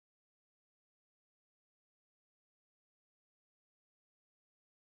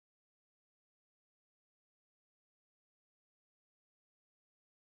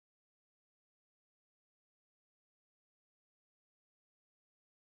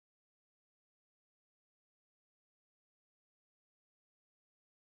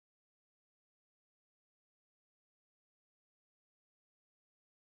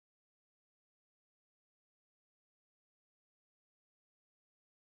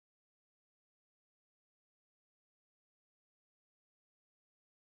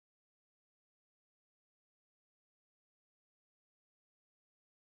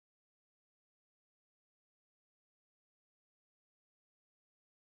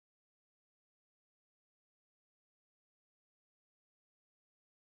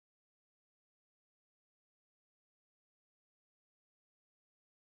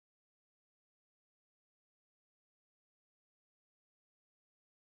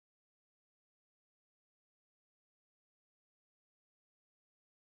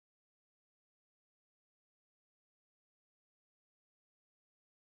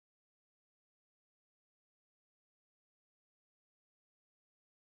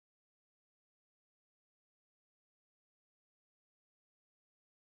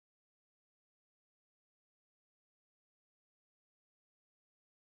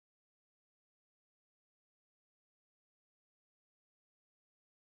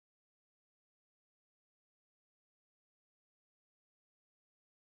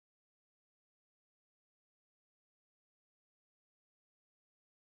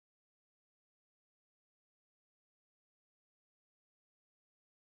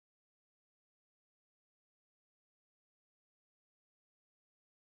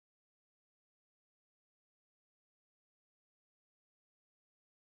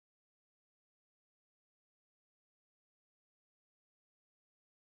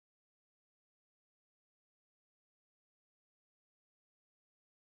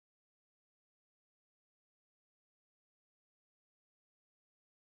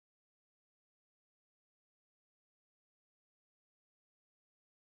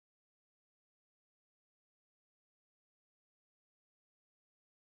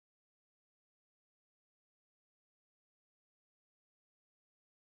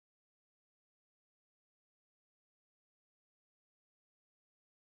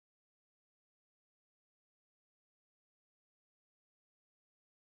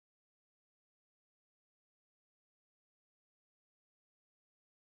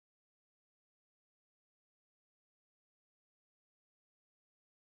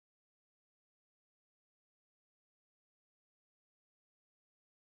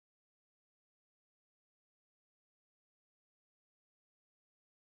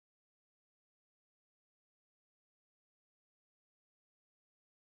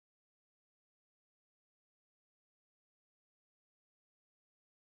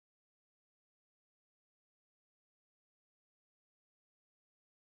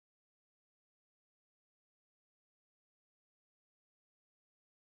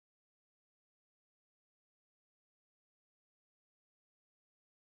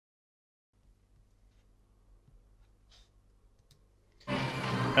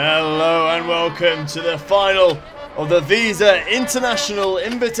Hello and welcome to the final of the VISA International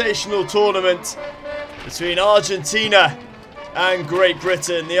Invitational Tournament between Argentina and Great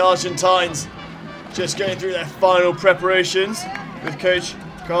Britain. The Argentines just going through their final preparations with coach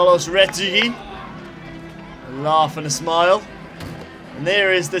Carlos Rettigui. A laugh and a smile. And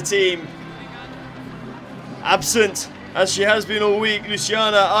there is the team. Absent, as she has been all week,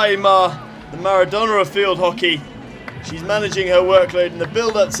 Luciana Aymar, the Maradona of field hockey. She's managing her workload in the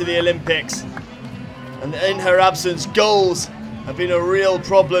build-up to the Olympics. And in her absence, goals have been a real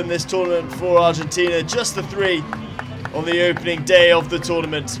problem this tournament for Argentina. Just the 3 on the opening day of the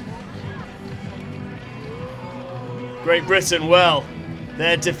tournament. Great Britain, well,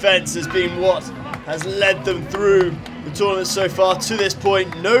 their defence has been what has led them through the tournament so far to this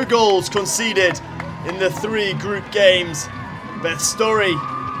point. No goals conceded in the 3 group games. Beth Story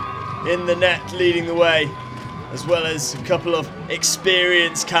in the net leading the way, as well as a couple of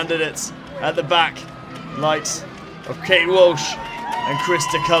experienced candidates at the back, likes of Kate Walsh and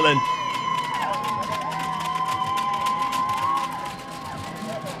Krista Cullen.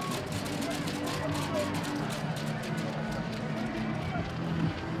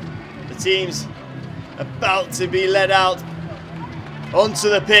 The team's about to be led out onto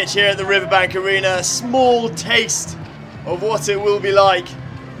the pitch here at the Riverbank Arena. A small taste of what it will be like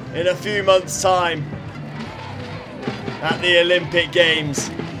in a few months' time at the Olympic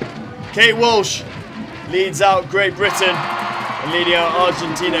Games. Kate Walsh leads out Great Britain, and leading out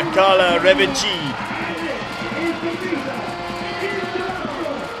Argentina, Carla Revenci.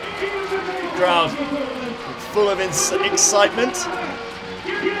 Crowd full of excitement.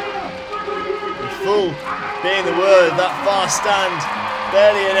 And full being the word, that far stand,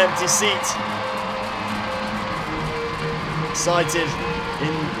 barely an empty seat. Excited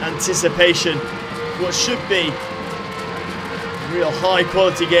in anticipation of what should be real high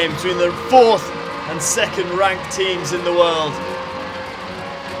quality game between the 4th and 2nd ranked teams in the world.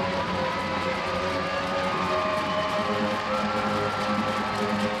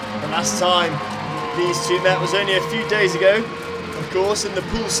 The last time these two met was only a few days ago, of course, in the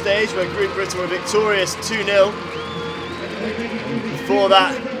pool stage where Great Britain were victorious 2-0. Before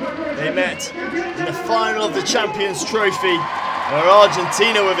that, they met in the final of the Champions Trophy where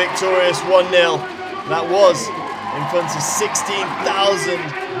Argentina were victorious 1-0. That was in front of 16,000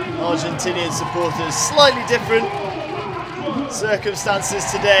 Argentinian supporters. Slightly different circumstances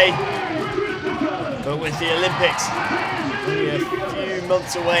today, but with the Olympics only a few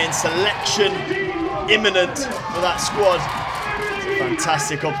months away and selection imminent for that squad, it's a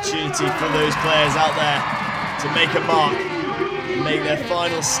fantastic opportunity for those players out there to make a mark and make their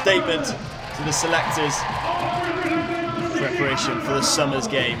final statement to the selectors in preparation for the summer's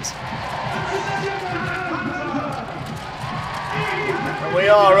games. We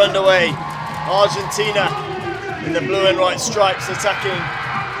are underway. Argentina in the blue and white stripes attacking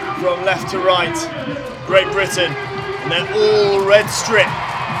from left to right. Great Britain in their all red strip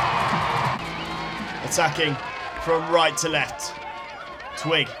attacking from right to left.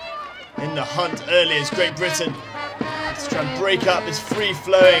 Twig in the hunt early as Great Britain to try and break up this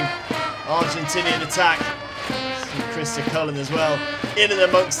free-flowing Argentinian attack. See Krista Cullen as well in and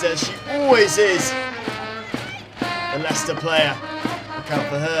amongst her. She always is a Leicester player. Out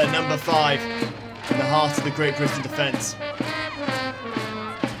for her, number 5 in the heart of the Great Britain defence.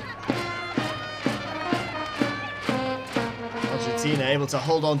 Argentina able to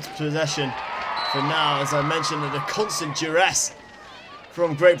hold on to possession for now, as I mentioned, under constant duress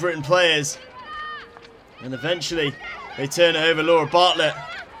from Great Britain players. And eventually they turn it over. Laura Bartlett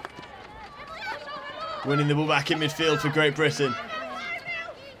winning the ball back in midfield for Great Britain.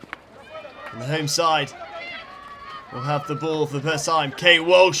 On the home side, we'll have the ball for the first time. Kate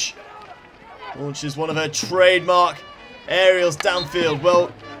Walsh launches one of her trademark aerials downfield.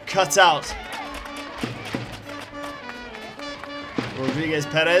 Well cut out. Rodriguez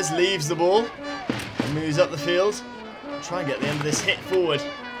Perez leaves the ball and moves up the field. Try and get the end of this hit forward.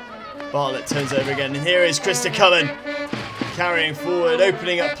 Bartlett turns over again. And here is Krista Cullen carrying forward,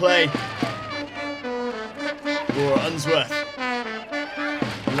 opening up play. Laura Unsworth.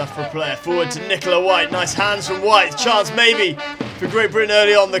 Enough for a player. Forward to Nicola White. Nice hands from White. Chance maybe for Great Britain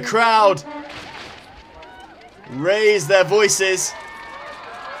early on. The crowd raise their voices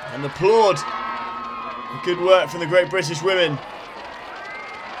and applaud. Good work from the Great British women.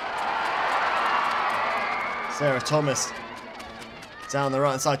 Sarah Thomas down the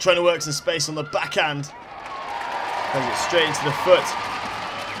right hand side, trying to work some space on the backhand. Plays it straight into the foot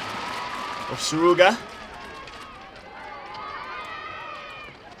of Suruga.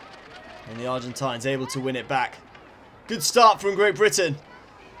 And the Argentines able to win it back. Good start from Great Britain.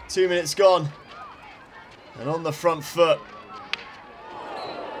 2 minutes gone. And on the front foot.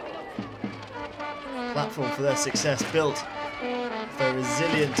 Platform for their success built. Their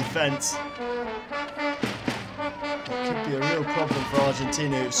resilient defence. That could be a real problem for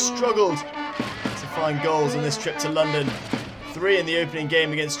Argentina, who've struggled to find goals on this trip to London. 3 in the opening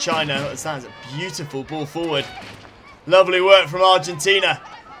game against China. That's a beautiful ball forward. Lovely work from Argentina.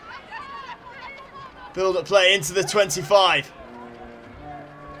 Build up play into the 25.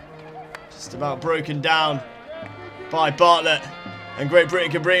 Just about broken down by Bartlett. And Great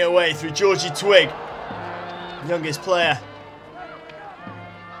Britain can bring it away through Georgie Twigg. Youngest player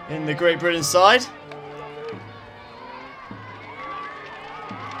in the Great Britain side.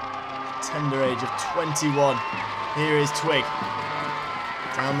 Tender age of 21. Here is Twigg.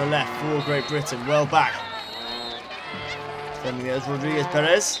 Down the left for Great Britain. Well back. Defending as Rodriguez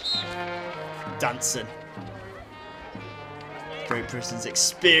Perez. Danson. Great Britain's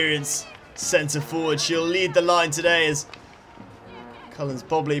experienced centre forward. She'll lead the line today as Cullen's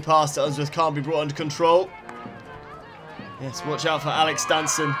bobbly pass to Unsworth can't be brought under control. Yes, watch out for Alex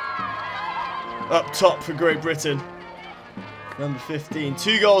Danson. Up top for Great Britain. Number 15.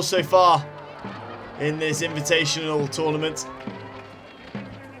 2 goals so far in this invitational tournament.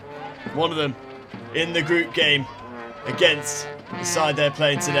 One of them in the group game against the side they're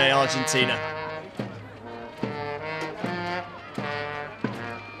playing today, Argentina.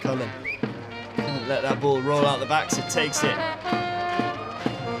 Cullen can't let that ball roll out the back, so takes it.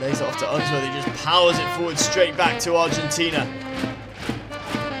 Lays it off to Unsworth, he just powers it forward straight back to Argentina.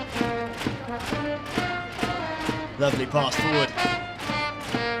 Lovely pass forward.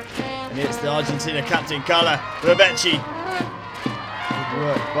 And it's the Argentina captain, Carla Rebechi. Good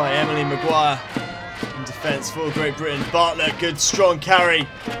work by Emily Maguire in defence for Great Britain. Bartlett, good strong carry.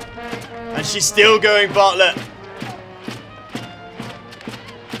 And she's still going, Bartlett.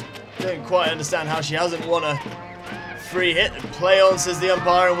 Don't quite understand how she hasn't won a free hit. Play on, says the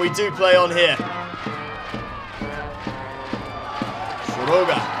umpire, and we do play on here.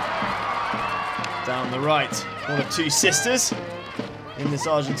 Quiroga down the right. One of 2 sisters in this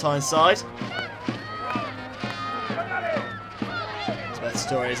Argentine side. Beth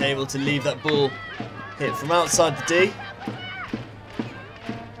Story is able to leave that ball hit from outside the D.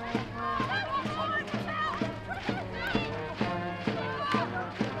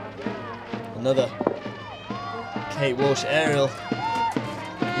 Another Kate Walsh aerial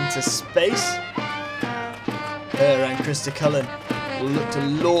into space. Her and Krista Cullen will look to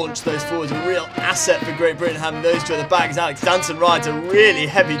launch those forwards. A real asset for Great Britain having those 2 at the back as Alex Danson rides a really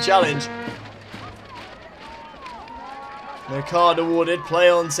heavy challenge. No card awarded. Play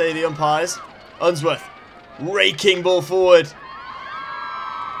on, say the umpires. Unsworth raking ball forward.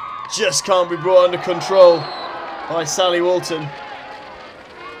 Just can't be brought under control by Sally Walton.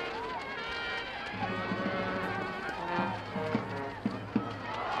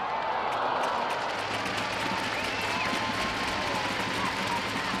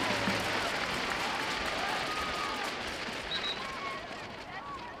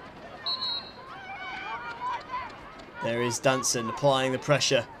 There is Danson applying the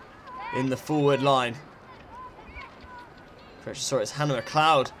pressure in the forward line. Sorry, it's Hannah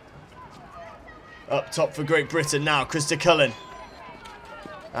McLeod. Up top for Great Britain now, Krista Cullen.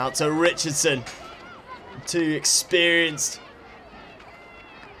 Out to Richardson. 2 experienced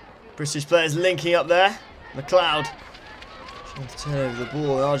British players linking up there. McLeod trying to turn over the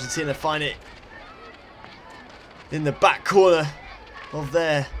ball, and Argentina find it in the back corner of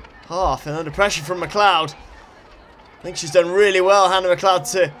their half, and under pressure from McLeod. I think she's done really well, Hannah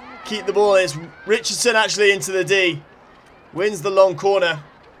McLeod, to keep the ball. It's Richardson actually into the D. Wins the long corner.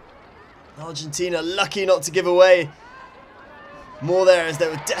 Argentina lucky not to give away more there as they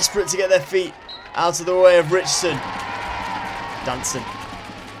were desperate to get their feet out of the way of Richardson. Danson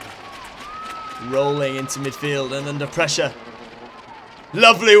rolling into midfield and under pressure.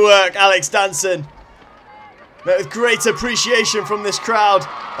 Lovely work, Alex Danson. Met with great appreciation from this crowd.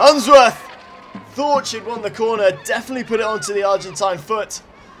 Unsworth thought she'd won the corner, definitely put it onto the Argentine foot.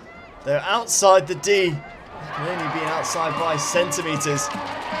 They're outside the D. Can only be outside by centimetres.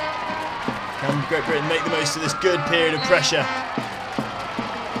 Can Great Britain make the most of this good period of pressure?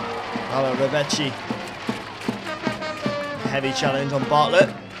 Carla Rebechi. Heavy challenge on Bartlett.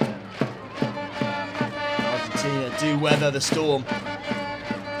 Argentina do weather the storm.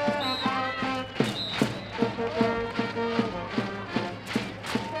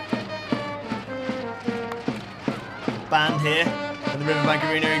 Band here in the Riverbank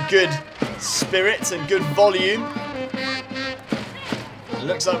Arena in good spirits and good volume. It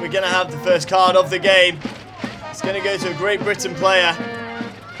looks like we're going to have the first card of the game. It's going to go to a Great Britain player.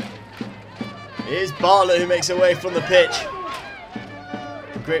 Here's Bartlett who makes her way from the pitch.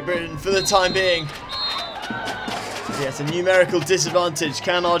 Great Britain for the time being. Yes, a numerical disadvantage.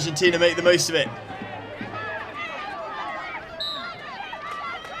 Can Argentina make the most of it?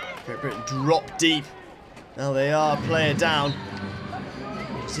 Great Britain drop deep. Now they are player down.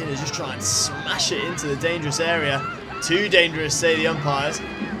 Argentina just try and smash it into the dangerous area. Too dangerous, say the umpires.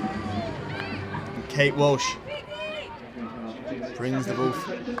 And Kate Walsh brings the ball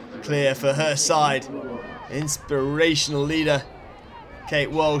clear for her side. Inspirational leader. Kate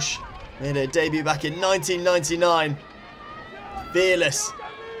Walsh made her debut back in 1999. Fearless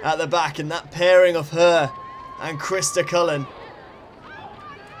at the back, and that pairing of her and Krista Cullen.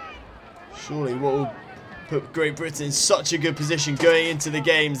 Surely what will put Great Britain in such a good position going into the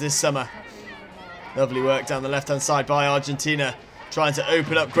games this summer. Lovely work down the left-hand side by Argentina, trying to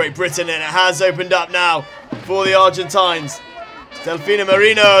open up Great Britain, and it has opened up now for the Argentines. Delfina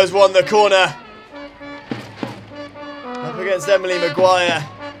Marino has won the corner. Up against Emily Maguire.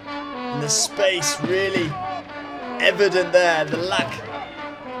 And the space really evident there, the lack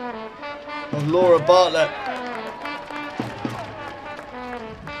of Laura Bartlett.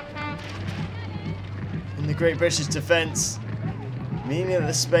 In the Great British defence, meaning that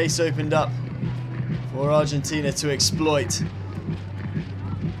the space opened up for Argentina to exploit.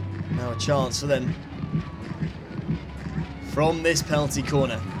 Now a chance for them from this penalty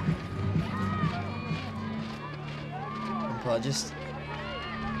corner. Umpire just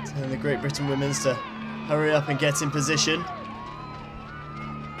telling the Great Britain women's to hurry up and get in position.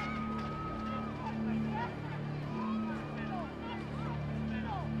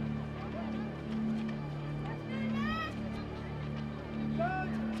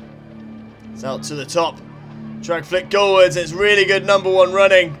 It's out to the top. Drag flick goalwards. It's really good #1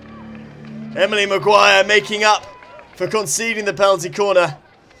 running. Emily Maguire making up for conceding the penalty corner.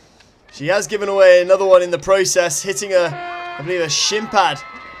 She has given away another one in the process, hitting a, I believe, a shin pad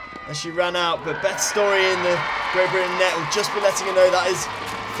as she ran out. But Beth Story in the Great Britain net will just be letting her know that is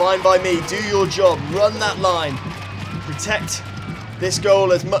fine by me. Do your job. Run that line. Protect this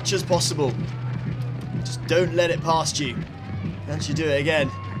goal as much as possible. Just don't let it past you. Can she do it again?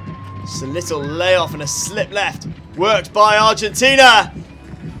 Just a little layoff and a slip left. Worked by Argentina.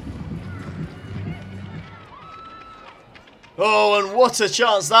 Oh, and what a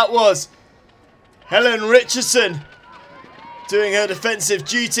chance that was. Helen Richardson doing her defensive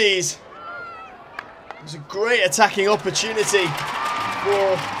duties. It was a great attacking opportunity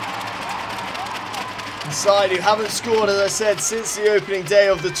for the side who haven't scored, as I said, since the opening day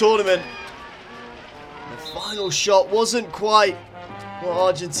of the tournament. The final shot wasn't quite what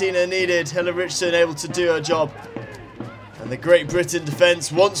Argentina needed. Helen Richardson able to do her job. And the Great Britain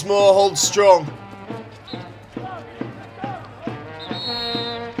defence once more holds strong.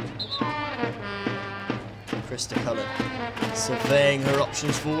 Krista Cullen surveying her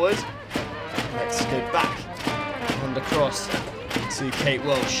options forward. Let's go back and across to Kate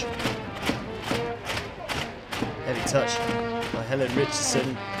Walsh. Heavy touch by Helen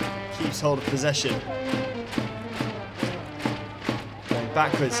Richardson. Keeps hold of possession. Going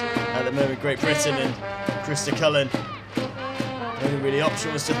backwards at the moment, Great Britain, and Krista Cullen. The only really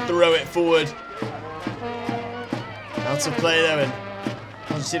option was to throw it forward. Out of play though, and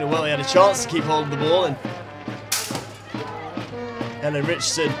Argentina, well, they had a chance to keep hold of the ball, and Helen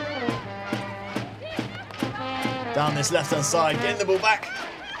Richardson down this left-hand side, getting the ball back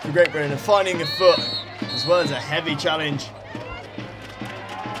for Great Britain and finding a foot, as well as a heavy challenge.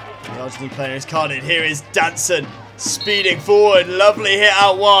 The Argentine player is carded. Here is Danson speeding forward. Lovely hit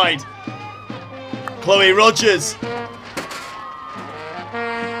out wide. Chloe Rogers took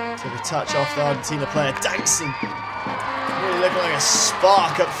a touch off the Argentina player. Danson really looking like a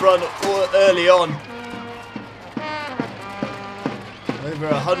spark up front early on. Over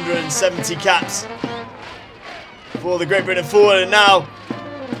 170 caps for the Great Britain forward, and now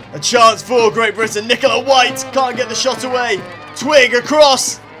a chance for Great Britain. Nicola White can't get the shot away. Twig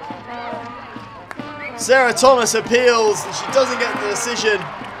across. Sarah Thomas appeals, and she doesn't get the decision.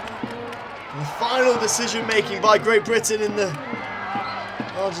 And the final decision making by Great Britain in the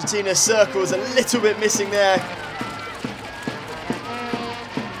Argentina circle is a little bit missing there.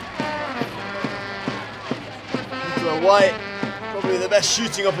 Nicola White, probably the best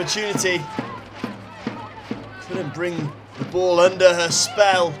shooting opportunity. Couldn't bring the ball under her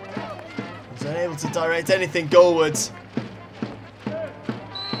spell. Was unable to direct anything goalwards.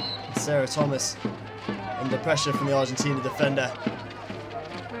 And Sarah Thomas under pressure from the Argentina defender.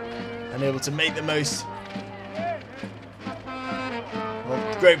 Unable to make the most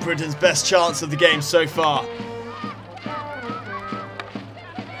of Great Britain's best chance of the game so far.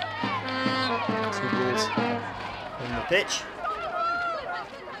 pitch.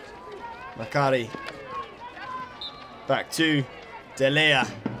 Macari. Back to Delea.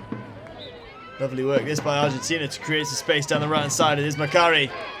 Lovely work this by Argentina to create some space down the right hand side. It is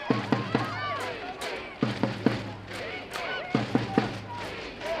Macari.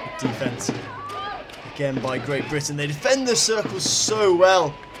 Defense again by Great Britain. They defend the circles so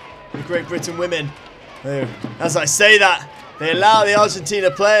well, the Great Britain women. As I say that, they allow the Argentina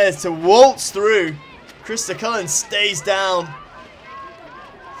players to waltz through. Krista Cullen stays down.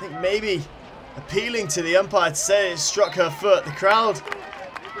 I think maybe appealing to the umpire to say it struck her foot. The crowd,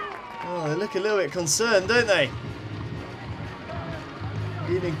 oh, they look a little bit concerned, don't they?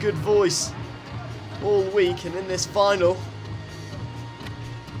 Being in good voice all week, and in this final,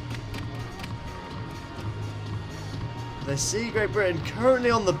 they see Great Britain currently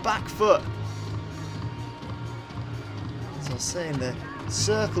on the back foot. As I was saying, the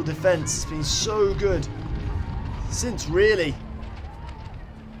circle defence has been so good since really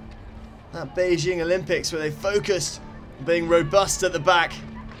that Beijing Olympics, where they focused on being robust at the back.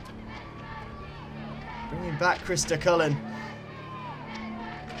 Bringing back Krista Cullen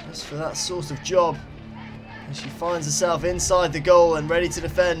just for that sort of job. And she finds herself inside the goal and ready to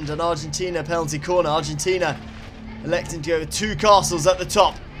defend an Argentina penalty corner. Argentina electing to go with two castles at the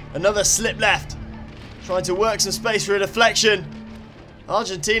top. Another slip left. Trying to work some space for a deflection.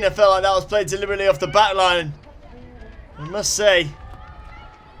 Argentina felt like that was played deliberately off the back line. I must say,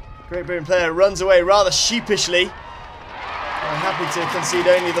 the Great Britain player runs away rather sheepishly. I'm happy to concede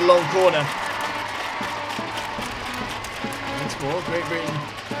only the long corner. Once more, Great Britain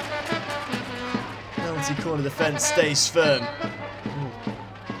penalty corner defence stays firm.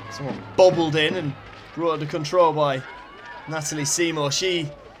 Somewhat bobbled in and brought under control by Natalie Seymour. She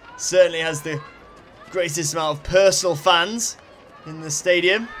certainly has the greatest amount of personal fans in the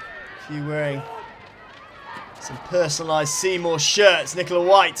stadium. A few wearing some personalised Seymour shirts. Nicola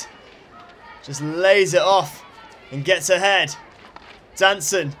White just lays it off and gets ahead.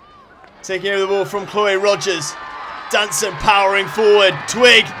 Danson taking over the ball from Chloe Rogers. Danson powering forward.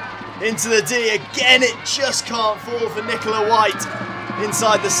 Twig into the D. Again, it just can't fall for Nicola White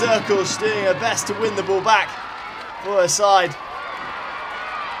inside the circle. She's doing her best to win the ball back for her side.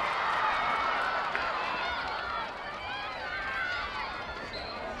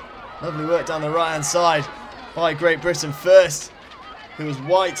 Lovely work down the right hand side by Great Britain first. It was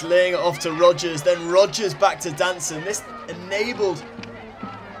White laying it off to Rogers, then Rogers back to Danson. This enabled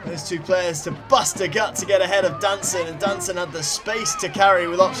those two players to bust a gut to get ahead of Danson, and Danson had the space to carry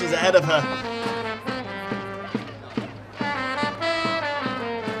with options ahead of her.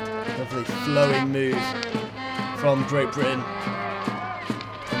 Lovely flowing move from Great Britain.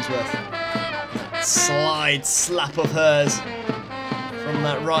 Unsworth. That slide slap of hers from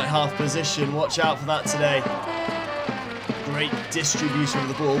that right half position. Watch out for that today. Great distribution of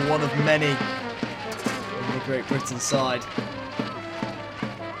the ball, one of many on the Great Britain side.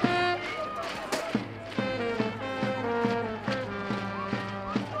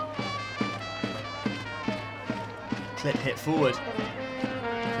 Clip hit forward.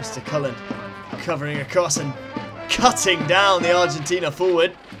 Krista Cullen covering across and cutting down the Argentina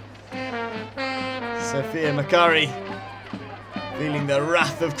forward. Sophia Macari feeling the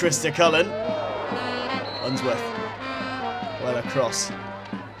wrath of Krista Cullen. Unsworth well across.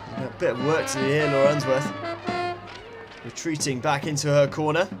 A bit of work to do here, Laura Unsworth. Retreating back into her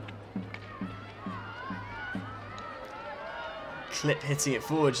corner. Clip hitting it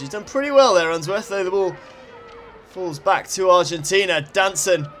forward. She's done pretty well there, Unsworth, though the ball falls back to Argentina.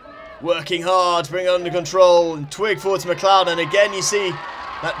 Danson working hard to bring it under control, and Twig forward to McLeod, and again you see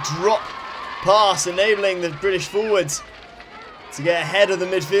that drop pass enabling the British forwards to get ahead of the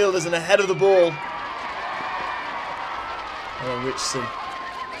midfielders and ahead of the ball. Richardson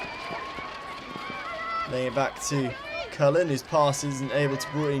laying it back to Cullen, whose pass isn't able to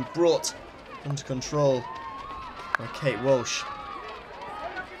be brought under control by Kate Walsh.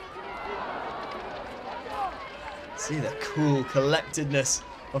 See the cool collectedness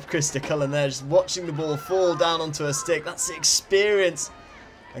of Krista Cullen there, just watching the ball fall down onto her stick. That's the experience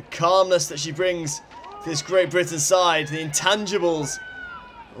and calmness that she brings to this Great Britain side. The intangibles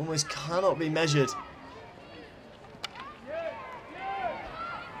almost cannot be measured.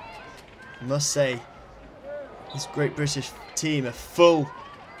 I must say, this Great British team are full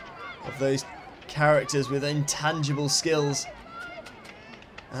of those characters with intangible skills.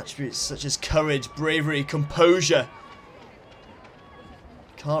 Attributes such as courage, bravery, composure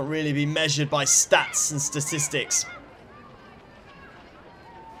can't really be measured by stats and statistics.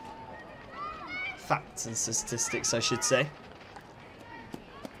 Facts and statistics, I should say.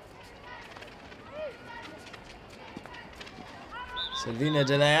 Silvina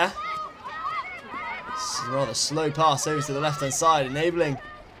De Lea. Rather slow pass over to the left-hand side, enabling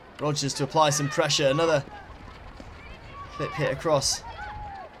Rogers to apply some pressure. Another flip hit across.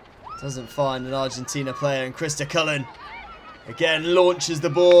 Doesn't find an Argentina player, and Krista Cullen again launches the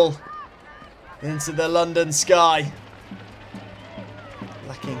ball into the London sky.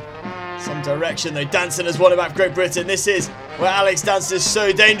 Lacking some direction though. Danson has won it back for Great Britain. This is where Alex Danson is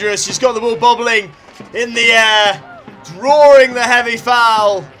so dangerous. She's got the ball bobbling in the air, drawing the heavy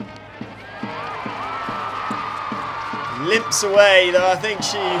foul. Limps away, though I think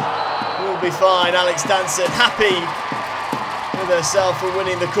she will be fine. Alex Danson happy with herself for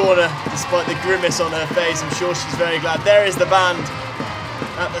winning the corner, despite the grimace on her face. I'm sure she's very glad. There is the band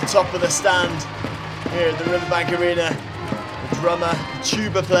at the top of the stand here at the Riverbank Arena. The drummer,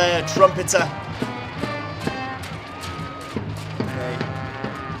 tuba player, trumpeter. Okay.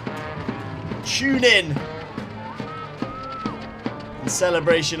 Tune in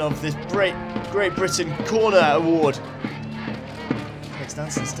celebration of this Great Britain Corner Award. Alex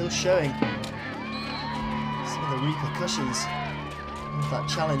Danson still showing some of the repercussions of that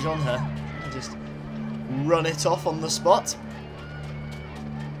challenge on her. I'll just run it off on the spot. As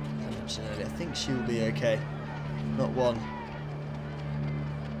I mentioned earlier, I think she will be okay. Not one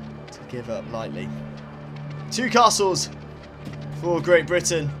to give up lightly. Two castles for Great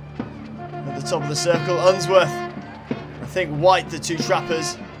Britain at the top of the circle. Unsworth, I think White, the two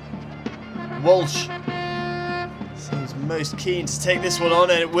trappers. Walsh seems most keen to take this one on,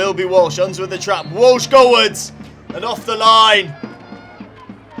 and it will be Walsh. Unsworth the trap. Walsh goalwards and off the line.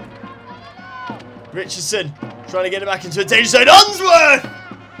 Richardson trying to get it back into a danger zone. Unsworth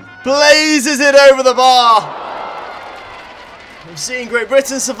blazes it over the bar. We've seen Great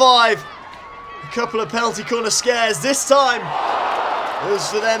Britain survive a couple of penalty corner scares. This time it was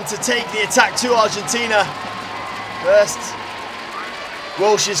for them to take the attack to Argentina. First,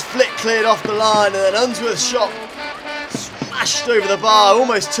 Walsh's flick cleared off the line, and then Unsworth's shot smashed over the bar.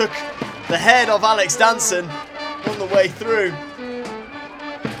 Almost took the head of Alex Danson on the way through.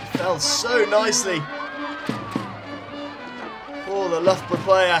 Fell so nicely for the Loughborough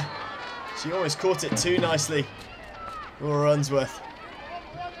player. She almost caught it too nicely for Unsworth.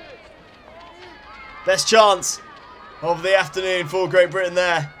 Best chance of the afternoon for Great Britain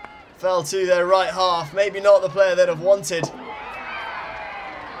there. Fell to their right half. Maybe not the player they'd have wanted.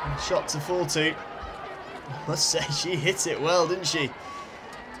 Shot to fall to. I must say, she hit it well, didn't she?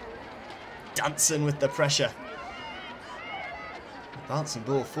 Danson with the pressure. The bouncing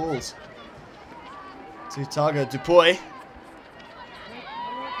ball falls to Targo Dupuy.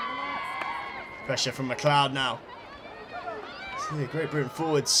 Pressure from McLeod now. See, Great Britain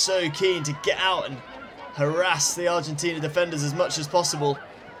forward so keen to get out and harass the Argentina defenders as much as possible.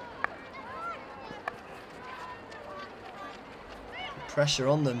 Pressure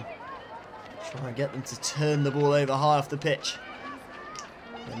on them. Try and get them to turn the ball over high off the pitch.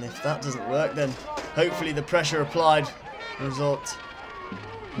 And if that doesn't work, then hopefully the pressure applied will result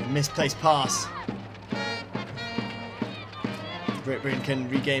in a misplaced pass. Great Britain can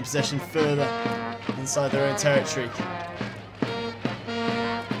regain possession further inside their own territory.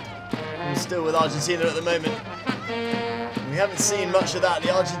 We're still with Argentina at the moment. We haven't seen much of that.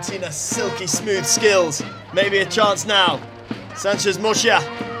 The Argentina silky smooth skills. Maybe a chance now. Sanchez Mosia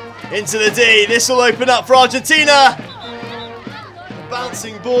into the D. This will open up for Argentina. A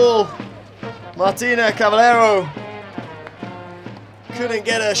bouncing ball. Martina Caballero couldn't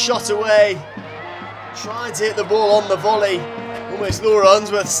get her shot away. Trying to hit the ball on the volley. Almost Laura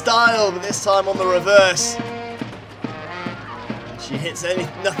Unsworth style, but this time on the reverse. She hits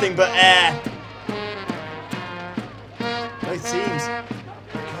nothing but air. Both teams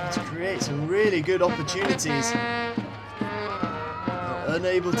trying to create some really good opportunities.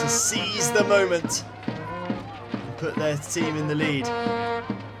 Unable to seize the moment and put their team in the lead.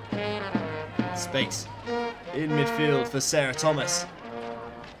 Space in midfield for Sarah Thomas.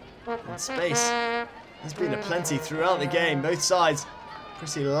 And space has been aplenty throughout the game. Both sides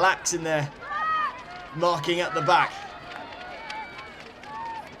pretty lax in their marking at the back.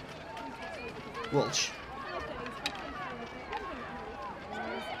 Walsh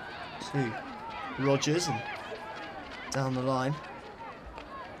to Rogers and down the line.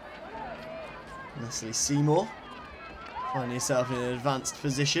 Leslie Seymour finding herself in an advanced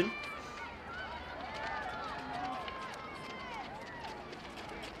position.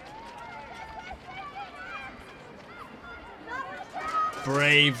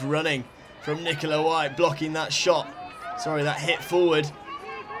 Brave running from Nicola White, blocking that shot. Sorry, that hit forward.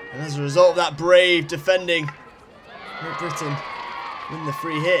 And as a result of that brave defending, Great Britain win the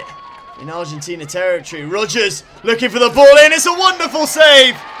free hit. in Argentina territory. Rogers looking for the ball in. It's a wonderful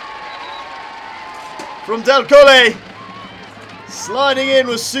save from Del Colle. Sliding in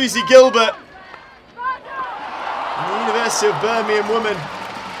was Susie Gilbert. And the University of Birmingham woman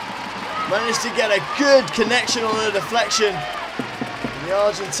managed to get a good connection on her deflection. And the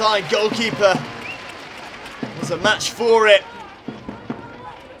Argentine goalkeeper was a match for it.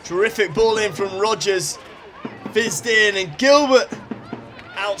 Terrific ball in from Rogers. Fizzed in, and Gilbert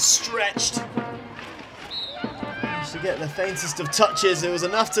outstretched. Managed to get the faintest of touches. It was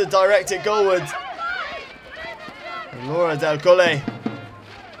enough to direct it goalward. And Laura Del Colle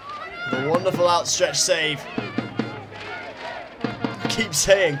with a wonderful outstretched save. I keep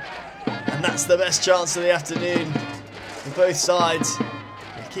saying, and that's the best chance of the afternoon for both sides.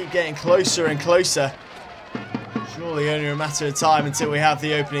 They keep getting closer and closer. Surely only a matter of time until we have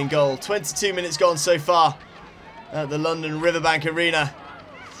the opening goal. 22 minutes gone so far at the London Riverbank Arena.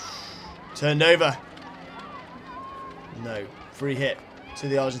 Turned over. No. Free hit to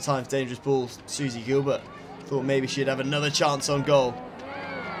the Argentines. Dangerous ball. Susie Gilbert thought maybe she'd have another chance on goal.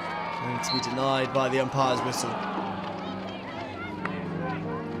 Going to be denied by the umpire's whistle.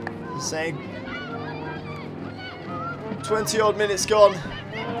 Saying 20 odd minutes gone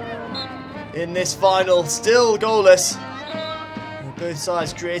in this final, still goalless. And both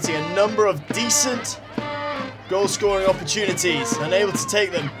sides creating a number of decent goal scoring opportunities, unable to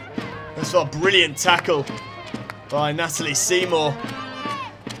take them. That's a brilliant tackle by Natalie Seymour.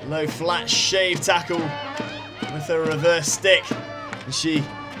 Low flat shave tackle with a reverse stick, and she is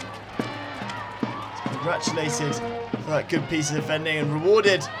congratulated for that good piece of defending and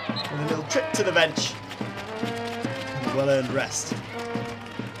rewarded with a little trip to the bench and a well-earned rest.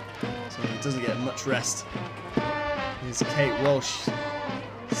 Doesn't get much rest. Here's Kate Walsh,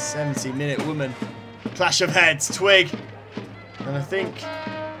 70-minute woman. Clash of heads, Twig, and I think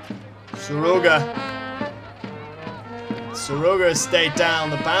Soroga has stayed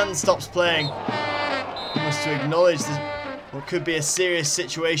down. The band stops playing, almost to acknowledge what could be a serious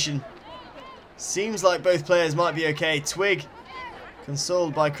situation. Seems like both players might be okay. Twig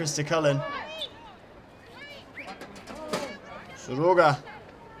consoled by Krista Cullen. Soroga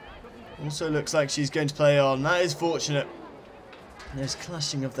also looks like she's going to play on. That is fortunate. There's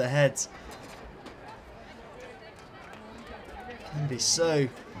clashing of the heads. Can be so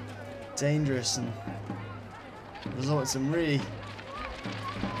dangerous and result in some really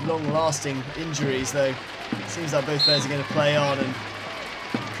long-lasting injuries, though. It seems like both players are going to play on, and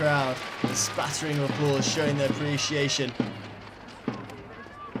the crowd, the spattering of applause, showing their appreciation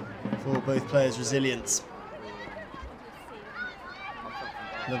for both players' resilience.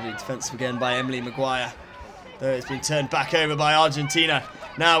 Lovely defensive again by Emily Maguire, though it's been turned back over by Argentina.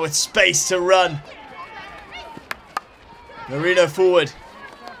 Now with space to run. Marino forward.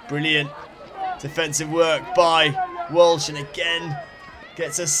 Brilliant defensive work by Walsh, and again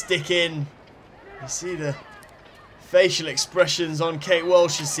gets a stick in. You see the facial expressions on Kate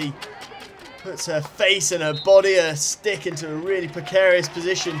Walsh as she puts her face and her body, her stick, into a really precarious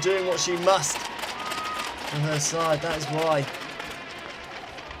position, doing what she must on her side. That is why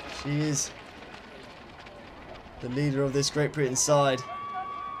she is the leader of this Great Britain side.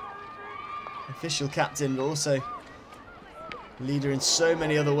 Official captain, but also leader in so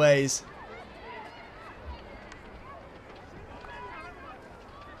many other ways.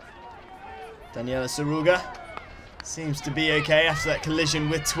 Daniela Soroga seems to be okay after that collision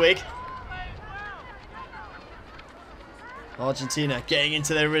with Twig. Argentina getting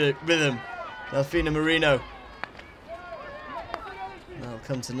into their rhythm. Delfina Marino. That'll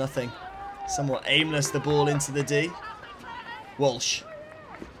come to nothing. Somewhat aimless, the ball into the D. Walsh.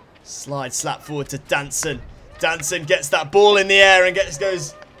 Slide slap forward to Danson. Danson gets that ball in the air and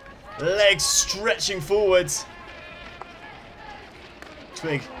goes legs stretching forwards.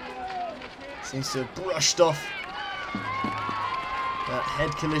 Twig seems to have brushed off that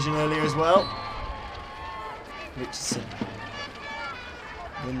head collision earlier as well. Richardson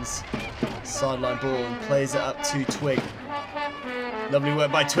wins sideline ball and plays it up to Twig. Lovely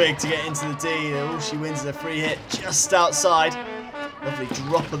work by Twig to get into the D. All she wins is a free hit just outside. Lovely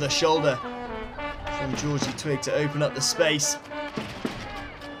drop of the shoulder from Georgie Twig to open up the space.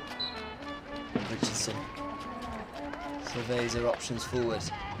 Richardson surveys her options forward.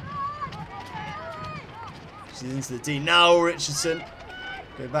 She's into the D now. Richardson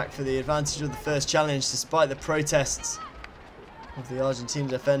go back for the advantage of the first challenge despite the protests of the Argentina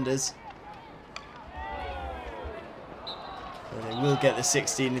defenders. But they will get the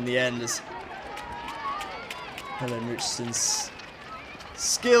 16 in the end, as Helen Richardson's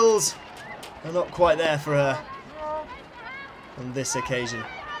skills are not quite there for her on this occasion.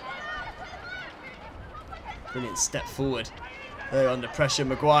 Brilliant step forward. They're under pressure.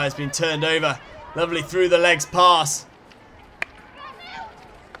 Maguire's been turned over. Lovely through the legs pass.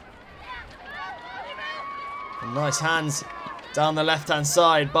 And nice hands down the left-hand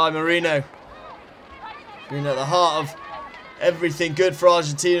side by Marino. Being at the heart of everything good for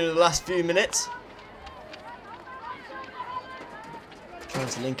Argentina in the last few minutes. Trying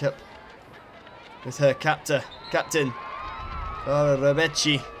to link up with her captain, Clara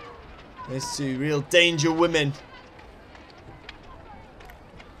Rebecci. Those two real danger women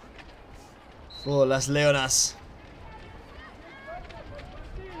for Las Leonas.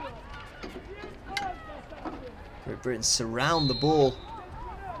 Great Britain surround the ball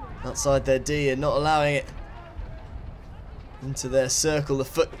outside their D and not allowing it into their circle. The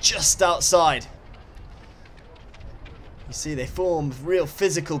foot just outside. You see they form a real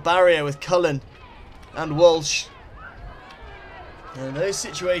physical barrier with Cullen and Walsh. And in those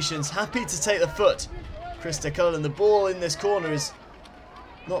situations, happy to take the foot. Krista Cullen, the ball in this corner is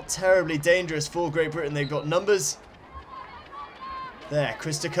not terribly dangerous for Great Britain. They've got numbers. There,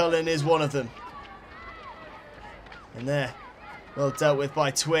 Krista Cullen is one of them. And there, well dealt with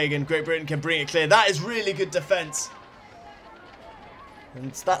by Twig, and Great Britain can bring it clear. That is really good defence.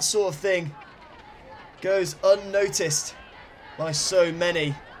 And that sort of thing goes unnoticed by so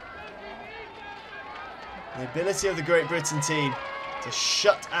many. The ability of the Great Britain team to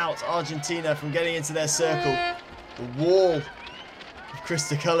shut out Argentina from getting into their circle. The wall of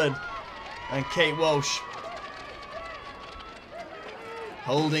Krista Cullen and Kate Walsh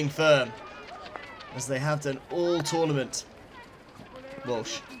holding firm as they have done all tournament.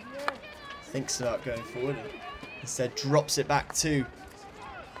 Walsh thinks about going forward and instead drops it back to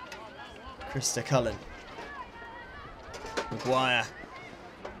Krista Cullen. Maguire,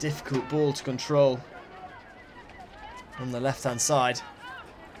 difficult ball to control on the left hand side.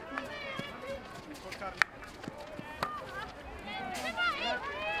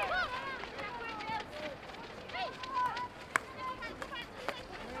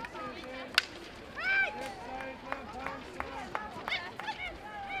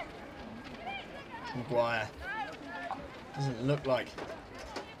 Maguire doesn't look like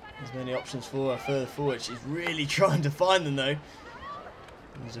there's many options for her further forward. She's really trying to find them though.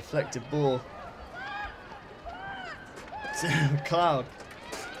 There's a deflected ball. Cloud.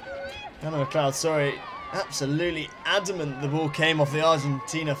 Hannah McLeod, sorry. Absolutely adamant the ball came off the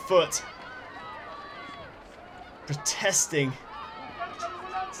Argentina foot. Protesting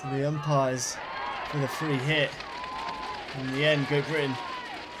to the umpires for the free hit. In the end, Great Britain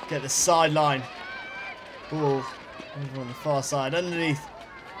get the sideline. Ball over on the far side, underneath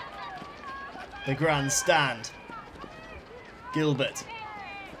the grandstand. Gilbert.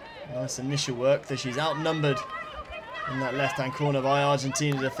 Nice initial work, though she's outnumbered in that left-hand corner by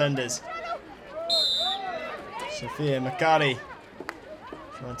Argentina defenders. Sofia Macari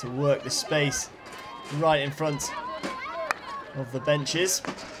trying to work the space right in front of the benches.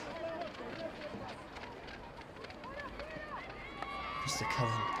 Krista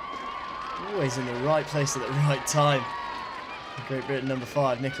Cullen, always in the right place at the right time. Great Britain number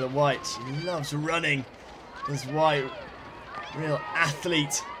 5, Nicola White. She loves running. Does White, real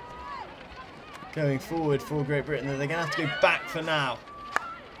athlete. Going forward for Great Britain. They're going to have to go back for now.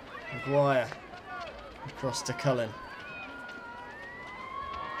 Maguire across to Cullen.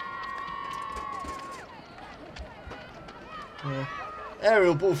 Yeah.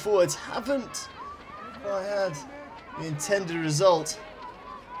 Aerial ball forwards haven't quite had the intended result.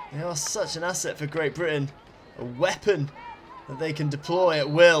 They are such an asset for Great Britain. A weapon that they can deploy at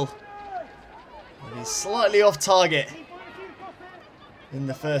will. And he's slightly off target in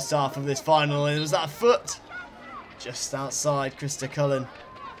the first half of this final, and it was that foot just outside Krista Cullen.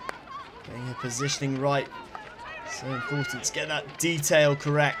 Getting her positioning right. So important to get that detail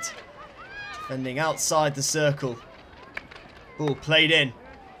correct. Defending outside the circle. Ball played in.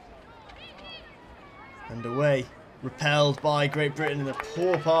 And away. Repelled by Great Britain in a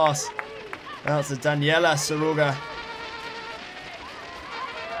poor pass out to Daniela Soroga.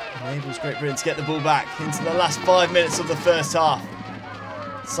 Enables Great Britain to get the ball back into the last 5 minutes of the first half.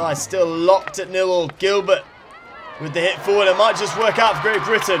 Side still locked at 0-0. Gilbert with the hit forward. It might just work out for Great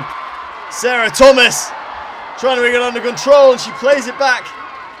Britain. Sarah Thomas trying to bring it under control, and she plays it back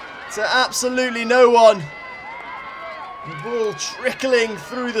to absolutely no one. The ball trickling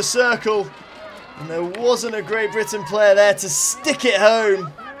through the circle, and there wasn't a Great Britain player there to stick it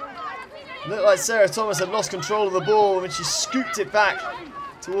home. It looked like Sarah Thomas had lost control of the ball when she scooped it back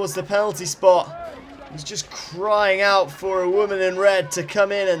towards the penalty spot. Was just crying out for a woman in red to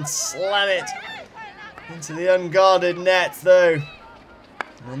come in and slam it into the unguarded net, though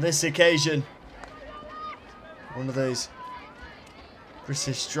on this occasion One of those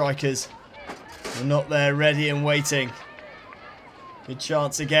British strikers are not there ready and waiting. Good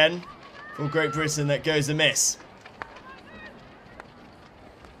chance again for Great Britain that goes amiss.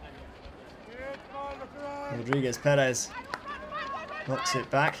 Rodriguez Perez knocks it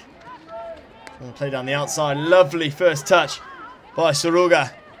back. And play down the outside. Lovely first touch by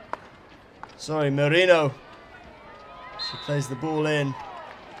Suruga. Sorry, Merino. She plays the ball in.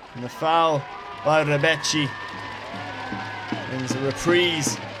 And the foul by Rebecci. And there's a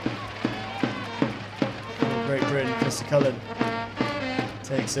reprise. Great Britain, Krista Cullen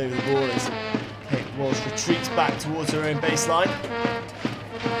takes over the ball as Kate Walsh retreats back towards her own baseline.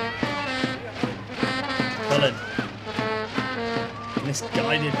 Cullen.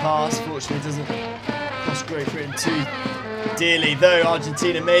 Misguided pass, fortunately doesn't cost Great Britain too dearly, though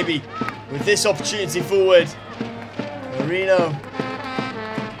Argentina maybe with this opportunity forward. Marino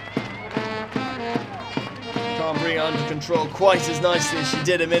can't bring it under control quite as nicely as she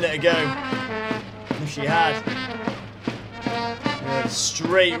did a minute ago. If she had a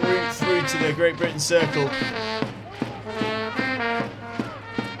straight route through to the Great Britain circle.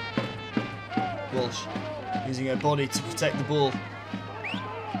 Walsh using her body to protect the ball.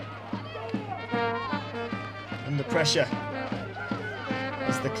 Under pressure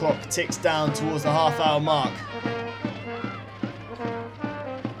as the clock ticks down towards the half-hour mark.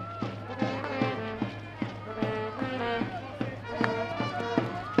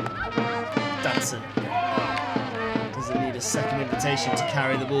 Danson doesn't need a second invitation to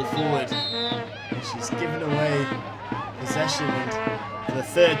carry the ball forward. She's given away possession, and for the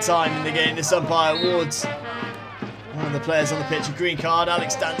third time in the game this umpire awards one of the players on the pitch a green card.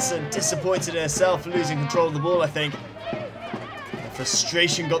 Alex Danson disappointed in herself for losing control of the ball, I think. The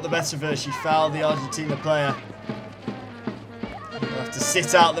frustration got the better of her. She fouled the Argentina player. She'll have to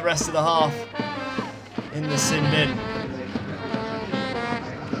sit out the rest of the half in the sin bin.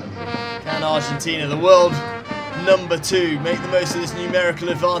 Can Argentina, the world #2, make the most of this numerical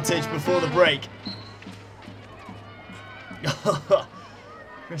advantage before the break?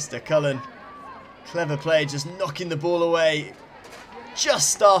 Krista Cullen. Clever play, just knocking the ball away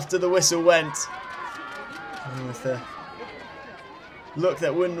just after the whistle went. And with a look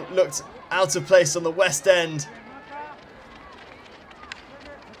that looked out of place on the west end.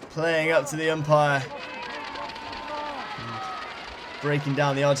 Playing up to the umpire. And breaking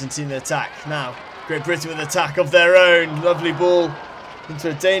down the Argentina attack. Now, Great Britain with an attack of their own. Lovely ball into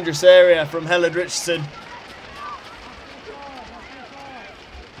a dangerous area from Helen Richardson.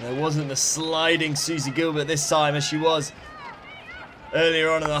 There wasn't the sliding Susie Gilbert this time as she was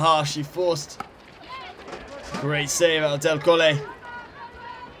earlier on in the half. She forced a great save out of Del Colle.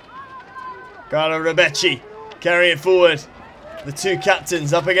 Carlo Rebecci carry it forward. The two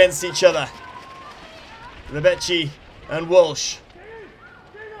captains up against each other. Rebecci and Walsh.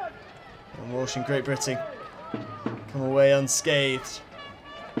 And Walsh and Great Britain come away unscathed.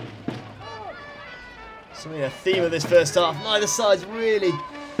 Something a theme of this first half. Neither side's really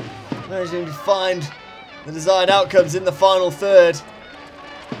managing to find the desired outcomes in the final third.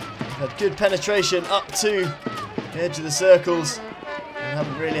 They've had good penetration up to the edge of the circles and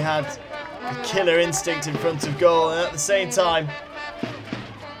haven't really had the killer instinct in front of goal, and at the same time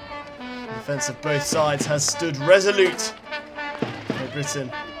the defence of both sides has stood resolute. Great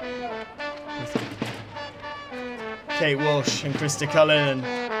Britain with Kate Walsh and Krista Cullen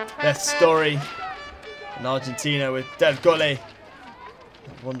and Beth Story, and Argentina with Del Colle.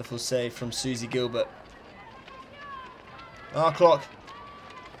 Wonderful save from Susie Gilbert. Our clock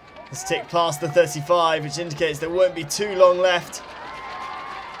has ticked past the 35, which indicates there won't be too long left.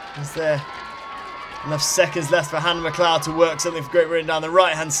 Is there enough seconds left for Hannah McLeod to work something for Great Britain down the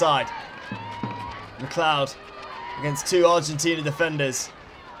right-hand side? McLeod against two Argentina defenders.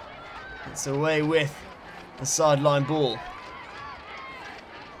 It's away with the sideline ball.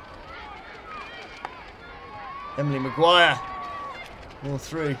 Emily Maguire all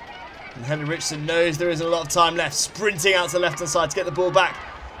through, and Helen Richardson knows there isn't a lot of time left, sprinting out to the left hand side to get the ball back,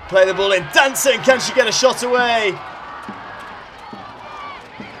 play the ball in. Dancing, can she get a shot away?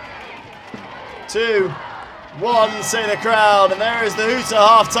 2-1 say the crowd, and there is the hooter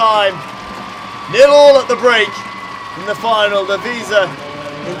half time. 0-0 at the break in the final, the VISA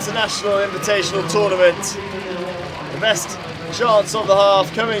International Invitational Tournament. The best chance of the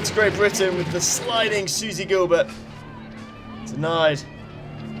half coming to Great Britain with the sliding Susie Gilbert. Denied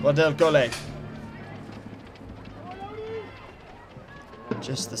by Del Colle.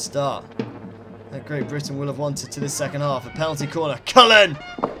 Just the start that Great Britain will have wanted to this second half. A penalty corner. Cullen!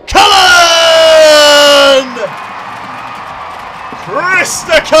 Cullen!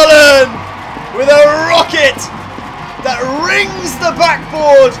 Krista Cullen with a rocket that rings the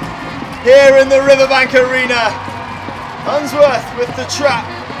backboard here in the Riverbank Arena. Unsworth with the trap.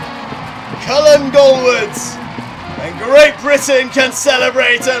 Cullen goalwards. And Great Britain can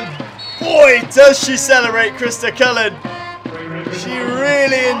celebrate, and boy does she celebrate, Krista Cullen. She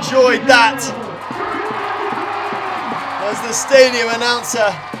really enjoyed that. As the stadium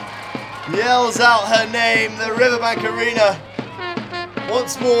announcer yells out her name, the Riverbank Arena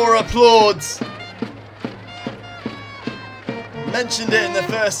once more applauds. Mentioned it in the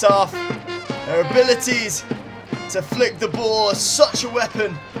first half. Her abilities to flick the ball are such a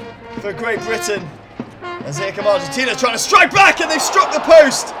weapon for Great Britain. As here come Argentina trying to strike back, and they've struck the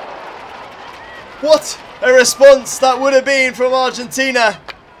post. What a response that would have been from Argentina.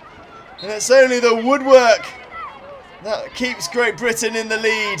 And it's only the woodwork that keeps Great Britain in the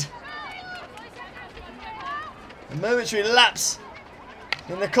lead. A momentary lapse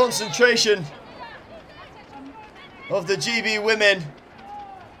in the concentration of the GB women.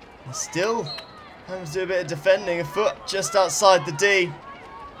 And still having to do a bit of defending, a foot just outside the D.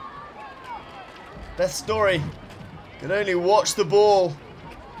 Beth Story can only watch the ball.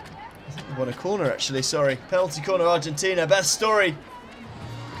 I think they won a corner actually, sorry. Penalty corner Argentina. Beth Story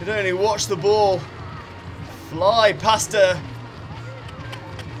could only watch the ball fly past her.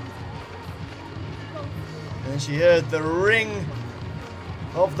 And then she heard the ring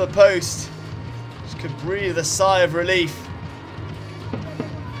of the post. She could breathe a sigh of relief.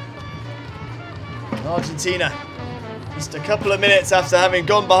 And Argentina, just a couple of minutes after having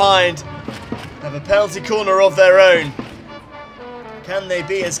gone behind, have a penalty corner of their own. Can they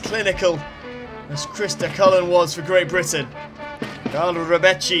be as clinical as Krista Cullen was for Great Britain? Carla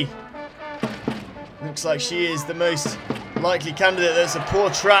Rebecci looks like she is the most likely candidate. There's a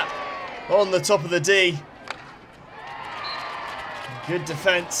poor trap on the top of the D. Good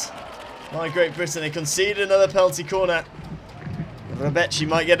defence by Great Britain. They conceded another penalty corner. Rebecci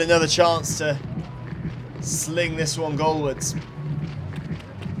might get another chance to sling this one goalwards.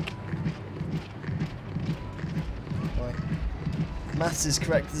 Maths is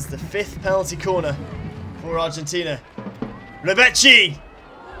correct. This is the 5th penalty corner for Argentina. Rebecci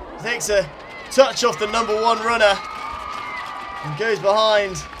takes a touch off the number 1 runner and goes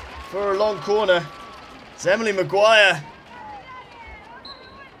behind for a long corner. It's Emily Maguire.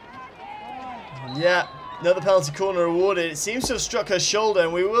 And yeah, another penalty corner awarded. It seems to have struck her shoulder,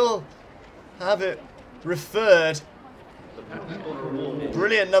 and we will have it referred.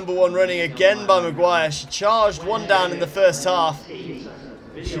 Brilliant number 1 running again by Maguire. She charged one down in the first half.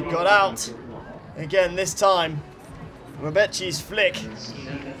 She got out again this time. Rebecci's flick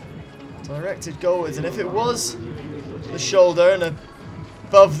directed goalwards, and if it was the shoulder and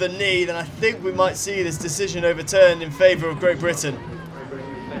above the knee, then I think we might see this decision overturned in favour of Great Britain.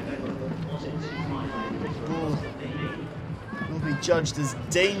 The ball will be judged as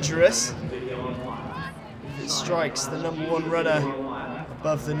dangerous if it strikes the number 1 runner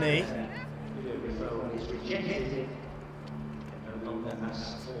above the knee.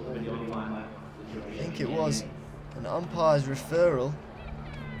 I think it was an umpire's referral.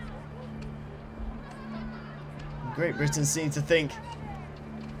 And Great Britain seem to think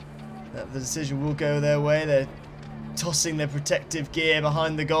that the decision will go their way. They're tossing their protective gear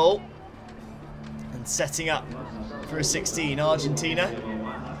behind the goal and setting up for a 16. Argentina,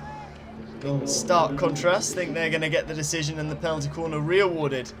 in stark contrast, think they're going to get the decision and the penalty corner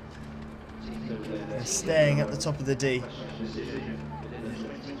re-awarded. They're staying at the top of the D.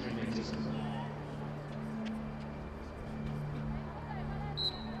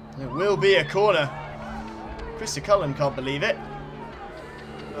 It will be a corner. Krista Cullen can't believe it.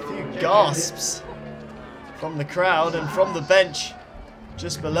 A few gasps from the crowd and from the bench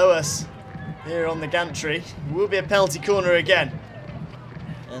just below us here on the gantry. It will be a penalty corner again.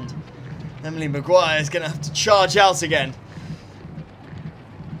 And Emily Maguire is going to have to charge out again.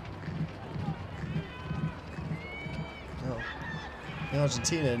 Oh, the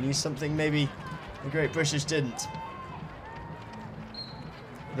Argentina knew something maybe the Great British didn't.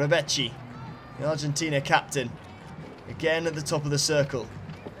 Rebecci, the Argentina captain, again at the top of the circle.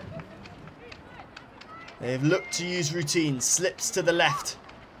 They've looked to use routine, slips to the left.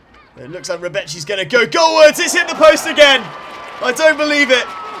 It looks like Rebecci's going to go goalwards. It's hit the post again. I don't believe it.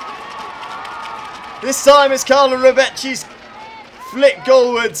 This time it's Carla Rebecci's flick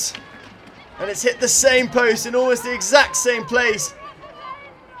goalwards, and it's hit the same post in almost the exact same place.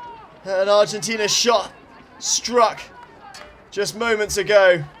 And Argentina's shot struck just moments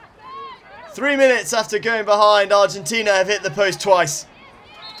ago. 3 minutes after going behind, Argentina have hit the post twice.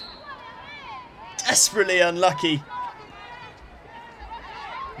 Desperately unlucky.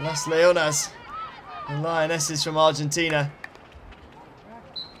 Las Leonas The Lionesses from Argentina.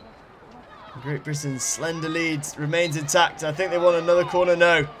 Great Britain's slender lead remains intact. I think they want another corner.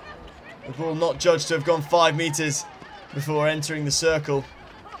 No. The ball not judged to have gone 5 meters before entering the circle.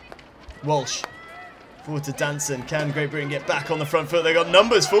 Walsh. Forward to Danson. Can Great Britain get back on the front foot? They've got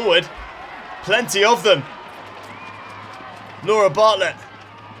numbers forward. Plenty of them. Laura Bartlett.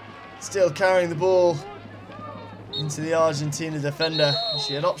 Still carrying the ball into the Argentina defender.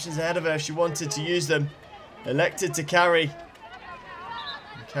 She had options ahead of her if she wanted to use them. Elected to carry.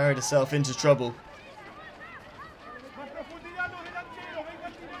 And carried herself into trouble.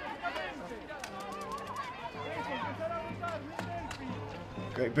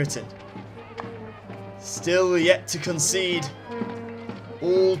 Great Britain. Still yet to concede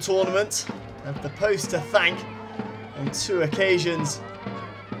all tournament. Have the post to thank on 2 occasions.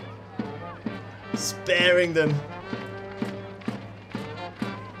 Sparing them.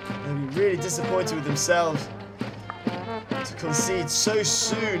 They'll be really disappointed with themselves to concede so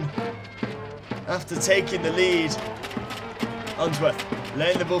soon after taking the lead. Unsworth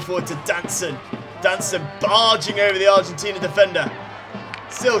laying the ball forward to Danson. Danson barging over the Argentina defender.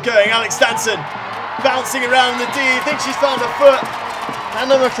 Still going, Alex Danson bouncing around the D. Thinks she's found her foot.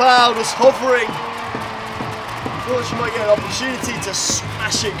 Anna McLeod was hovering. Thought she might get an opportunity to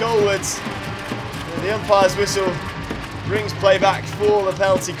smash it goalwards. The umpire's whistle brings play back for the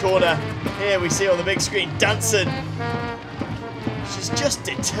penalty corner. Here we see on the big screen Danson. She's just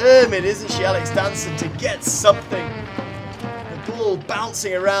determined, isn't she, Alex Danson, to get something. The ball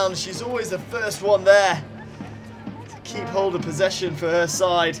bouncing around. She's always the first one there to keep hold of possession for her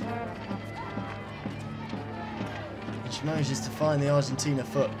side. And she manages to find the Argentina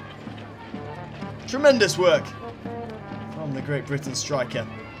foot. Tremendous work from the Great Britain striker.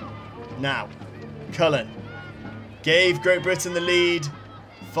 Now, Cullen gave Great Britain the lead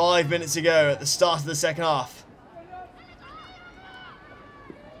 5 minutes ago at the start of the second half.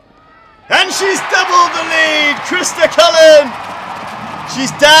 And she's doubled the lead! Krista Cullen!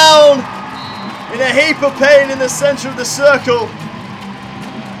 She's down in a heap of pain in the centre of the circle.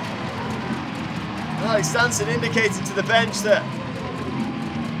 Alex Danson indicated to the bench that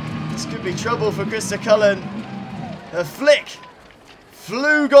this could be trouble for Krista Cullen. Her flick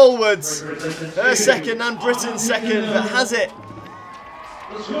flew goalwards. Her second and Britain's second, but has it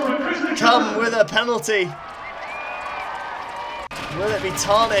come with a penalty? Will it be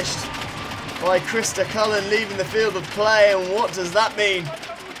tarnished by Krista Cullen leaving the field of play, and what does that mean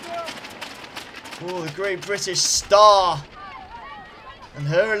for the Great British star and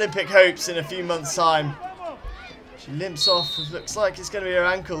her Olympic hopes in a few months' time? She limps off, it looks like it's going to be her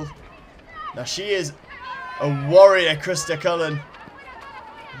ankle. Now she is a warrior, Krista Cullen.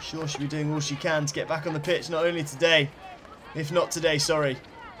 I'm sure she'll be doing all she can to get back on the pitch, not only today, if not today, sorry,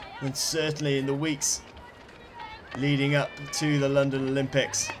 then certainly in the weeks leading up to the London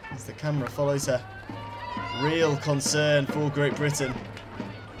Olympics. As the camera follows her, real concern for Great Britain.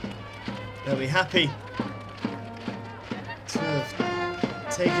 They'll be happy to have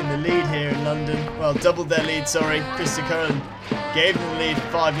taken the lead here in London. Well, doubled their lead, sorry. Krista Cullen gave them the lead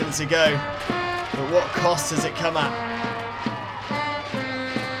 5 minutes ago. But what cost has it come at?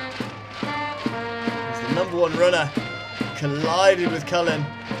 As the #1 runner collided with Cullen.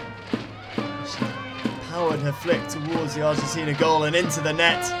 She powered her flick towards the Argentina goal and into the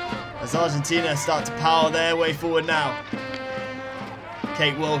net as Argentina start to power their way forward now.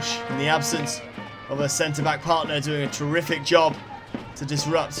 Kate Walsh, in the absence of her centre-back partner, doing a terrific job to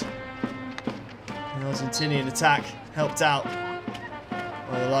disrupt the Argentinian attack, helped out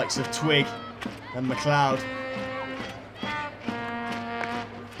by the likes of Twigg and McLeod.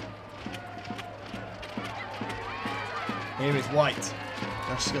 Here is White.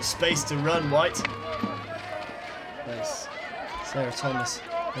 Now she's got space to run, White. Nice. Sarah Thomas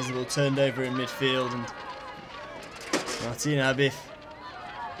has the ball turned over in midfield, and Martina Abif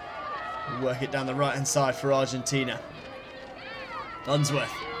will work it down the right hand side for Argentina.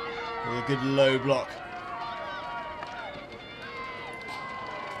 Unsworth with a good low block.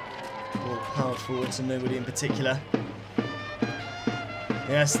 Ball powered forward to nobody in particular.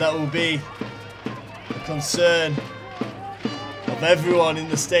 Yes, that will be a concern of everyone in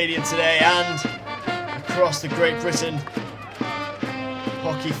the stadium today and across the Great Britain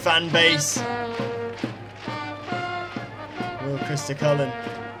hockey fan base. Will Krista Cullen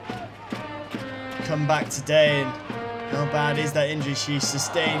come back today, and how bad is that injury she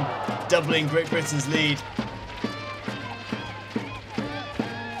sustained, doubling Great Britain's lead?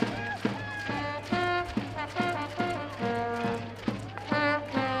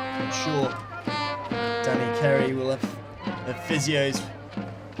 I'm sure Danny Kerry will have the physios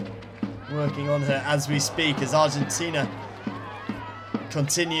working on her as we speak as Argentina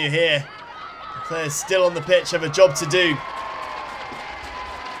continue here. The players still on the pitch have a job to do.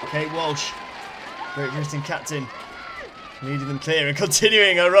 Kate Walsh, Great Britain captain, leading them clear and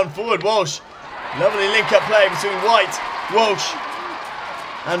continuing her run forward. Walsh, lovely link-up play between White, Walsh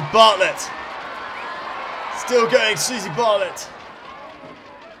and Bartlett. Still going, Susie Bartlett.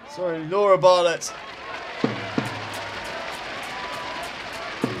 Sorry, Laura Bartlett.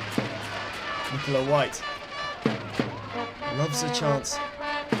 Nicola White loves a chance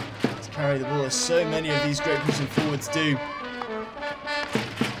to carry the ball, as so many of these Great Britain forwards do.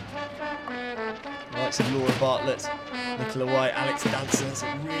 The likes of Laura Bartlett, Nicola White, Alex Danson. It's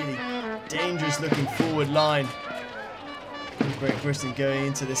a really dangerous looking forward line for Great Britain going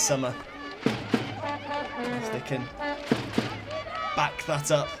into this summer. If they can back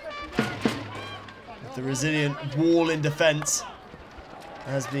that up with the resilient wall in defence that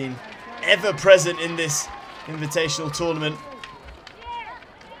has been ever present in this invitational tournament,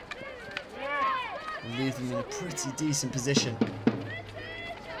 and leave them in a pretty decent position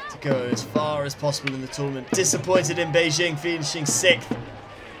to go as far as possible in the tournament. Disappointed in Beijing, finishing 6th.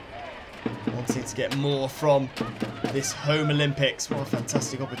 Wanting to get more from this home Olympics. What a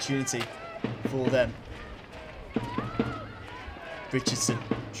fantastic opportunity for them. Richardson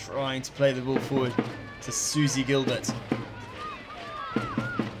trying to play the ball forward to Susie Gilbert.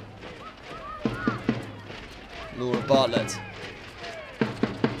 Laura Bartlett.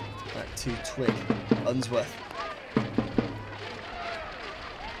 Back to Twig. Unsworth.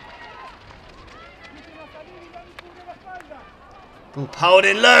 Ball powered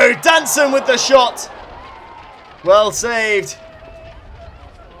in low. Danson with the shot. Well saved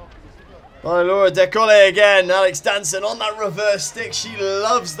by Laura Decolle again. Alex Danson on that reverse stick. She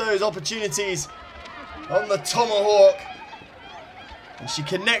loves those opportunities on the tomahawk. And she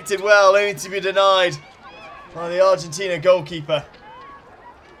connected well, only to be denied by the Argentina goalkeeper.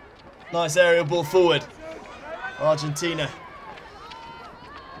 Nice aerial ball forward. Argentina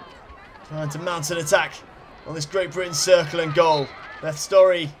trying to mount an attack on this Great Britain circle and goal. Beth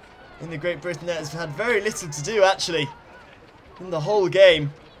Story in the Great Britain net has had very little to do actually in the whole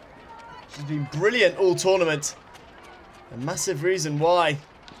game. She's been brilliant all tournament. A massive reason why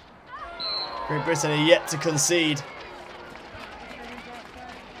Great Britain are yet to concede.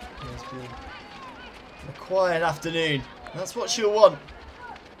 It's been a quiet afternoon. That's what she'll want.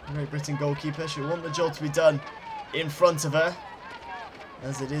 The Great Britain goalkeeper, she'll want the job to be done in front of her,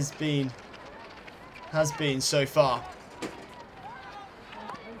 as it has been so far.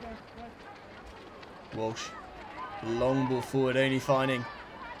 Walsh, long ball forward, only finding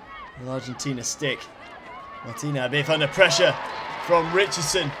an Argentina stick. Martina Abif under pressure from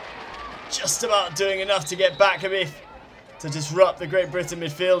Richardson, just about doing enough to get back Abif to disrupt the Great Britain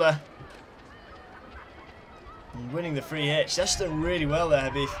midfielder. And winning the free hit. She's actually done really well there,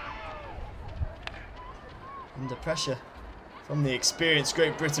 Abif. Under pressure from the experienced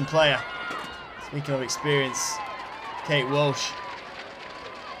Great Britain player. Speaking of experience, Kate Walsh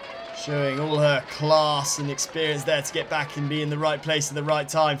showing all her class and experience there to get back and be in the right place at the right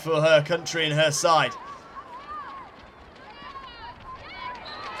time for her country and her side.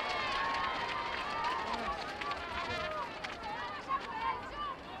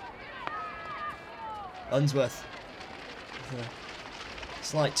 Unsworth.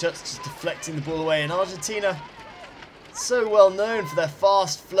 Slight touch, just deflecting the ball away. And Argentina, so well known for their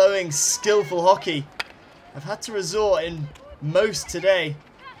fast flowing, skillful hockey, have had to resort in most today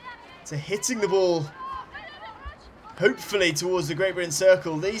to hitting the ball, hopefully towards the Great Britain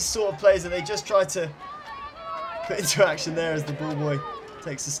circle. These sort of plays that they just try to put into action there as the ball boy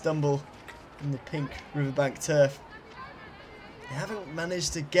takes a stumble on the pink Riverbank turf. They haven't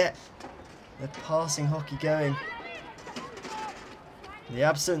managed to get their passing hockey going. In the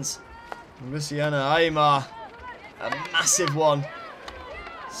absence of Luciana Aymar, a massive one.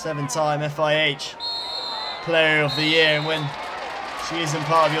 7-time FIH Player of the Year, and when she isn't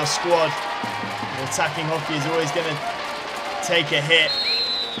part of your squad, the attacking hockey is always going to take a hit.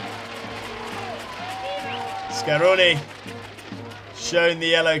 Scaroni shown the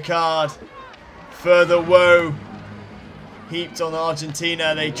yellow card. Further woe heaped on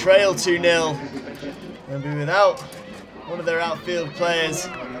Argentina. They trail 2-0 and be without one of their outfield players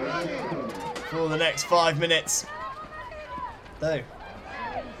for the next 5 minutes. Though,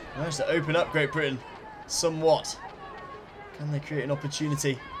 managed to open up Great Britain somewhat. Can they create an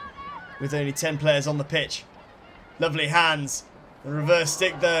opportunity with only 10 players on the pitch? Lovely hands. The reverse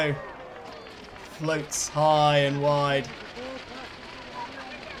stick though floats high and wide.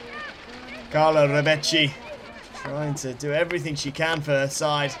 Carla Rebecci trying to do everything she can for her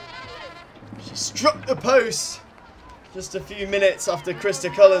side. She struck the post just a few minutes after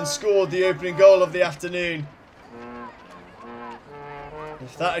Krista Cullen scored the opening goal of the afternoon.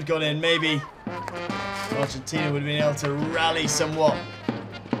 If that had gone in, maybe Argentina would have been able to rally somewhat.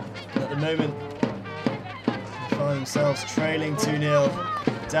 At the moment, they find themselves trailing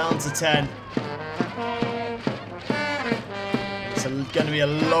 2-0, down to 10. It's going to be a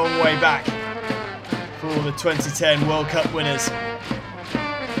long way back for the 2010 World Cup winners.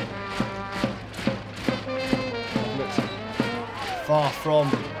 Looked far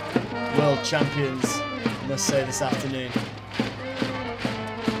from world champions, I must say, this afternoon.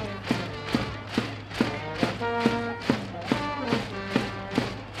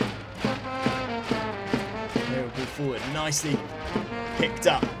 Forward, nicely picked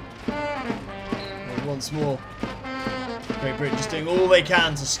up. And once more, Great Britain just doing all they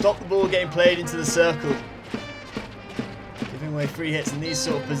can to stop the ball getting played into the circle. Giving away free hits in these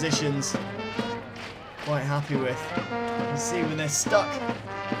sort of positions, quite happy with. You can see when they're stuck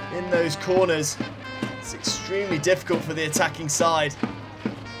in those corners, it's extremely difficult for the attacking side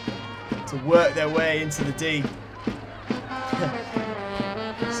to work their way into the D.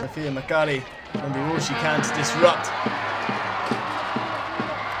 Sofia Macari and do all she can to disrupt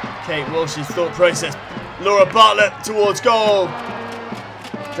Kate Walsh's thought process. Laura Bartlett towards goal.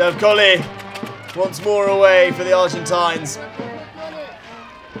 Dev Colli once more away for the Argentines.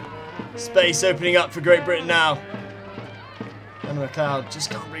 Space opening up for Great Britain now. Anna McLeod just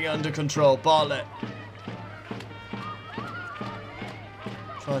can't bring it under control. Bartlett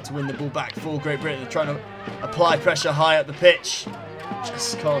trying to win the ball back for Great Britain. They're trying to apply pressure high up the pitch.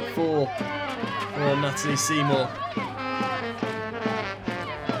 Just can't fall for Natalie Seymour.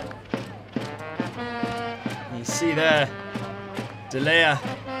 You see there, Delea,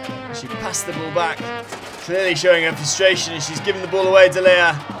 she passed the ball back, clearly showing her frustration as she's given the ball away.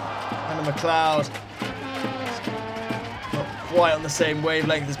 Delea, Anna McLeod, not quite on the same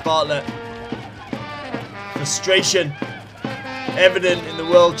wavelength as Bartlett. Frustration evident in the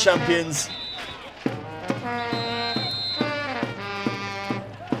world champions.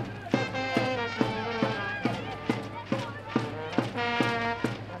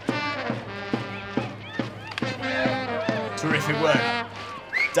 Terrific work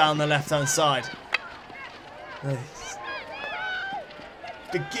down the left-hand side.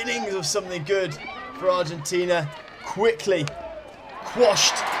 Beginnings of something good for Argentina, quickly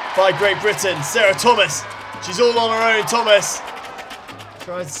quashed by Great Britain. Sarah Thomas, she's all on her own. Thomas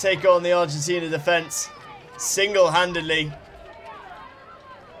tries to take on the Argentina defence single-handedly.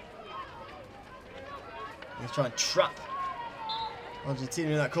 They try and trap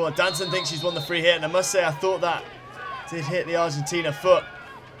Argentina in that corner. Danson thinks she's won the free hit, and I must say I thought that did hit the Argentina foot.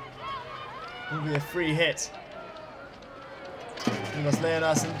 Will be a free hit.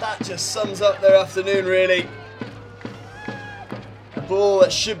 Leonas, and that just sums up their afternoon, really. A ball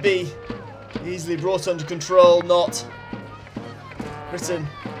that should be easily brought under control, not. Britain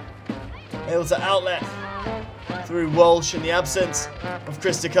able to outlet through Walsh in the absence of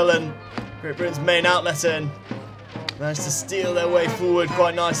Krista Cullen, Great Britain's main outletter, and managed to steal their way forward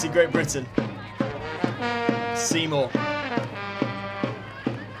quite nicely, Great Britain. Seymour.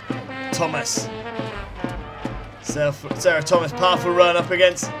 Thomas. Sarah Thomas, powerful run up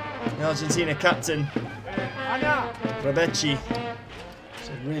against the Argentina captain. Rebecci.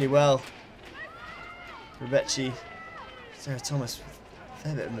 Did really well. Rebecci. Sarah Thomas, a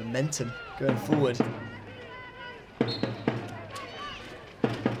fair bit of momentum going forward.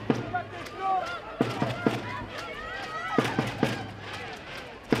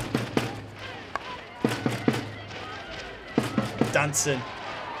 Danson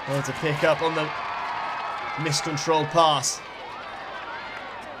able to pick up on the miscontrolled pass.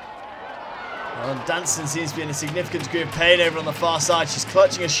 Well, Danson seems to be in a significant degree of pain over on the far side. She's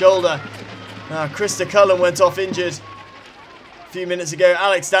clutching her shoulder. Now, Krista Cullen went off injured a few minutes ago.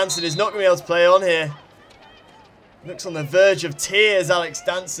 Alex Danson is not going to be able to play on here. Looks on the verge of tears, Alex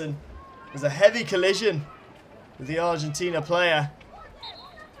Danson. It was a heavy collision with the Argentina player.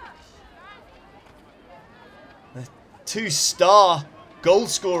 The two-star goal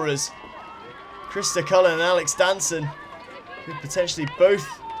scorers, Krista Cullen and Alex Danson, could potentially both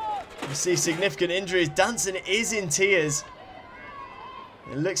receive significant injuries. Danson is in tears.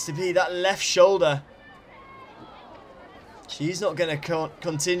 It looks to be that left shoulder. She's not going to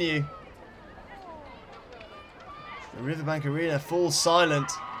continue. The Riverbank Arena falls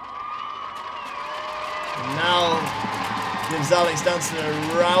silent. And now gives Alex Danson a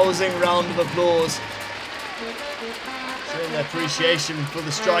rousing round of applause, showing their appreciation for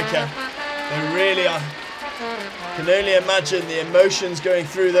the striker. They really are Can only imagine the emotions going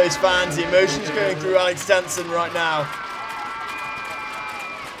through those fans, the emotions going through Alex Danson right now.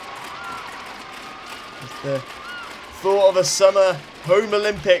 With the thought of a summer home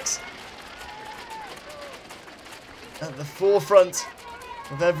Olympics at the forefront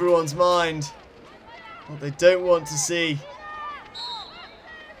of everyone's mind. What they don't want to see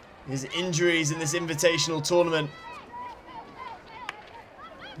is injuries in this invitational tournament.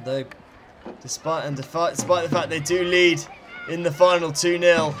 Though, despite the fact they do lead in the final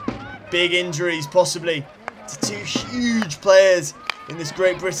 2-0, big injuries possibly to two huge players in this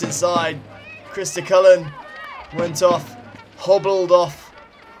Great Britain side. Krista Cullen went off, hobbled off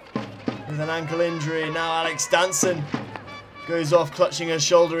with an ankle injury. Now Alex Danson goes off clutching her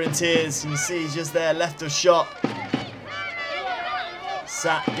shoulder in tears. You can see he's just there, left of shot.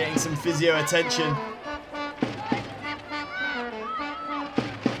 Sat getting some physio attention.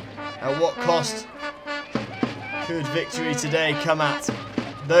 At what cost could victory today come at?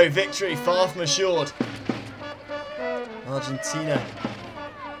 Though victory far from assured. Argentina,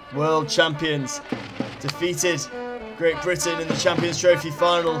 world champions, defeated Great Britain in the Champions Trophy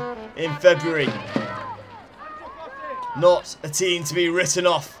final in February. Not a team to be written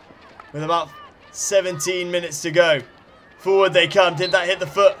off with about 17 minutes to go. Forward they come. Did that hit the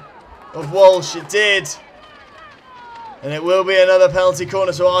foot of Walsh? It did. And it will be another penalty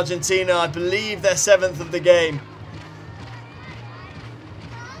corner to Argentina. I believe their 7th of the game.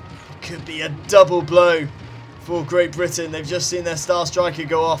 It could be a double blow for Great Britain. They've just seen their star striker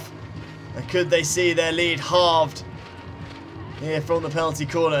go off. And could they see their lead halved here from the penalty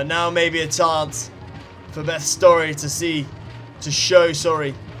corner? Now maybe a chance for Beth Story to show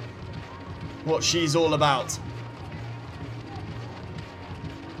what she's all about.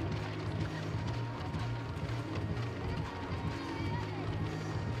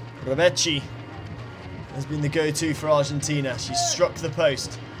 Rebecci has been the go-to for Argentina. She struck the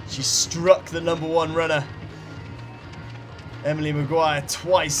post. She struck the #1 runner, Emily Maguire,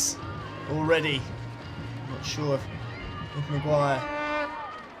 twice already. Not sure if Maguire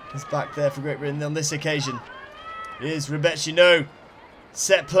is back there for Great Britain on this occasion. Here's Rebecci. No.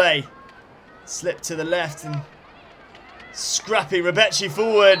 Set play. Slipped to the left and scrappy Rebecci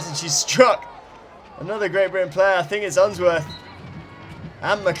forward. And she struck another Great Britain player. I think it's Unsworth.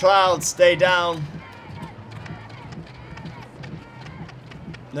 And McLeod stay down.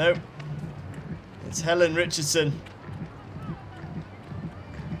 Nope. It's Helen Richardson.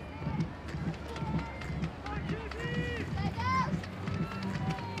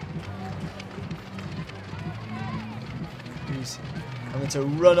 Who's having to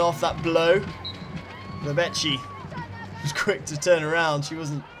run off that blow. Rebecci was quick to turn around. She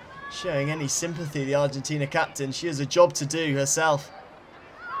wasn't showing any sympathy, the Argentina captain. She has a job to do herself.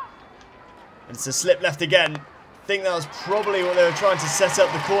 And it's a slip left again. I think that was probably what they were trying to set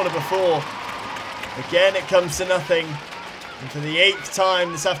up the corner before. Again, it comes to nothing. And for the 8th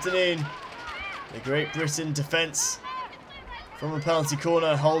time this afternoon, the Great Britain defence from a penalty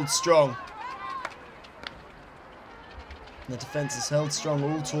corner holds strong. And the defence has held strong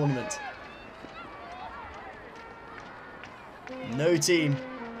all tournament. No team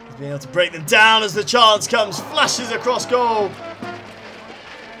has been able to break them down as the chance comes. Flashes across goal.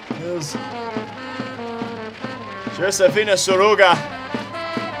 There's Josefina Soruga,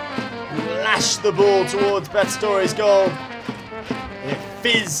 who lashed the ball towards Beth Story's goal. It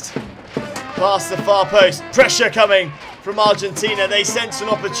fizzed past the far post. Pressure coming from Argentina. They sense an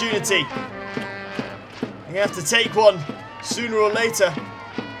opportunity. They have to take one sooner or later.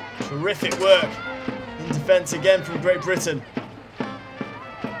 Terrific work in defence again from Great Britain.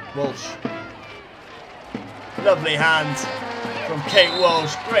 Walsh. Lovely hand from Kate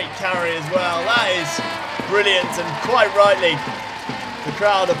Walsh. Great carry as well. That is brilliant, and quite rightly the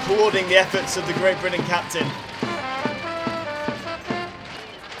crowd applauding the efforts of the Great Britain captain.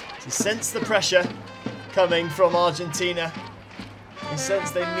 They sense the pressure coming from Argentina. They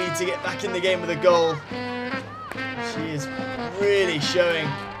sense they need to get back in the game with a goal. She is really showing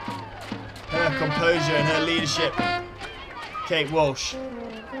her composure and her leadership. Kate Walsh.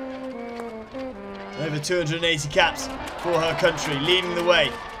 Over 280 caps for her country, leading the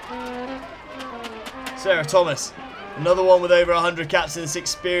way. Sarah Thomas, another one with over 100 caps in this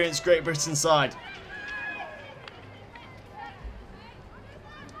experienced Great Britain side.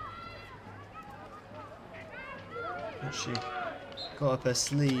 She got up her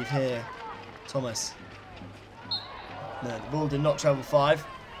sleeve here, Thomas. No, the ball did not travel 5.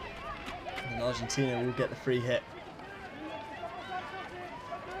 And Argentina will get the free hit.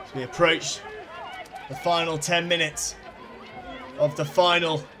 As we approach the final 10 minutes of the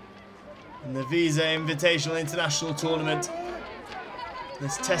final in the VISA Invitational International Tournament.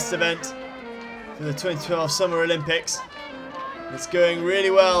 This test event for the 2012 Summer Olympics. It's going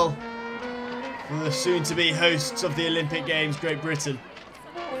really well for the soon-to-be hosts of the Olympic Games, Great Britain.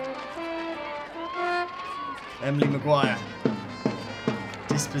 Emily Maguire.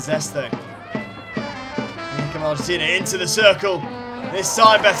 Dispossessed though. Here come Argentina into the circle. This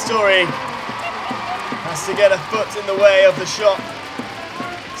time Beth Story has to get a foot in the way of the shot.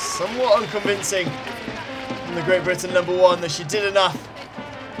 Somewhat unconvincing from the Great Britain #1 that she did enough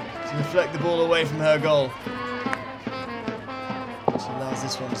to deflect the ball away from her goal. She allows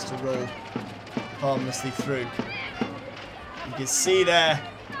this one to roll harmlessly through. You can see there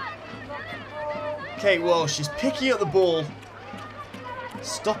Kate Walsh is picking up the ball,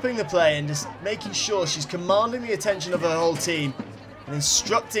 stopping the play and just making sure she's commanding the attention of her whole team and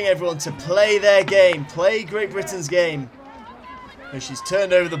instructing everyone to play their game, play Great Britain's game. And she's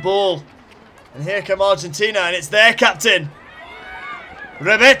turned over the ball, and here come Argentina, and it's their captain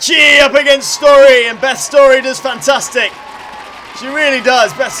Rebechi up against Story, and Beth Story does fantastic. She really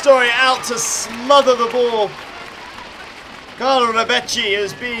does. Beth Story out to smother the ball. Carla Rebechi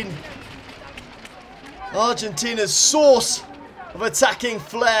has been Argentina's source of attacking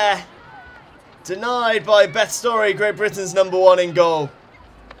flair, denied by Beth Story, Great Britain's #1 in goal.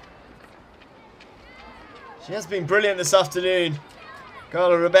 She has been brilliant this afternoon,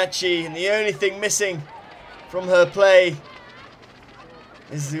 Carla Rebechi, and the only thing missing from her play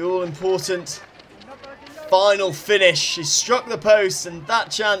is the all-important final finish. She struck the post, and that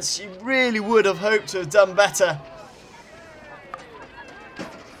chance she really would have hoped to have done better.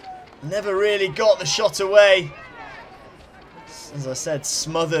 Never really got the shot away. As I said,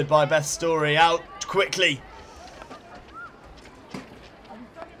 smothered by Beth Story, out quickly.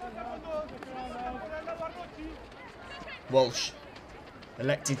 Walsh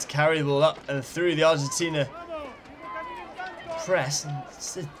electing to carry the ball up and through the Argentina press. And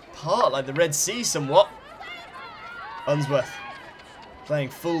it's apart like the Red Sea somewhat. Unsworth playing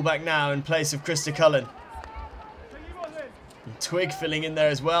fullback now in place of Krista Cullen. And Twig filling in there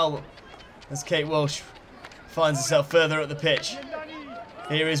as well as Kate Walsh finds herself further up the pitch.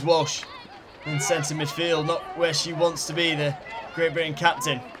 Here is Walsh in centre midfield, not where she wants to be, the Great Britain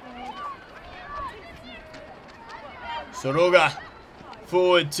captain. Soroga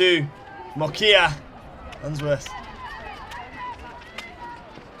forward to Mokia. Unsworth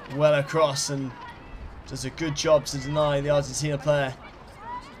well across and does a good job to deny the Argentina player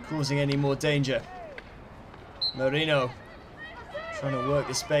causing any more danger. Marino trying to work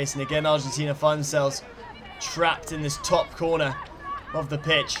the space, and again Argentina find themselves trapped in this top corner of the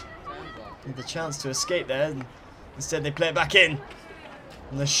pitch. With the chance to escape there, and instead they play it back in.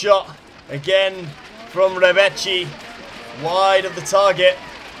 And the shot again from Rebechi, wide of the target.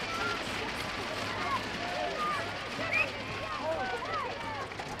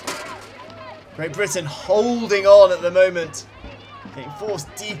 Great Britain holding on at the moment, getting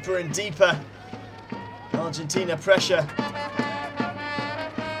forced deeper and deeper. Argentina pressure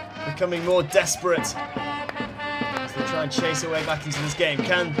becoming more desperate as they try and chase their way back into this game.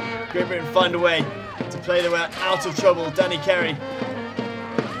 Can Great Britain find a way to play their way out of trouble? Danny Kerry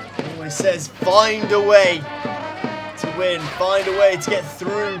always says find a way to win, find a way to get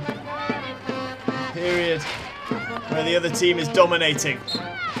through a period where the other team is dominating.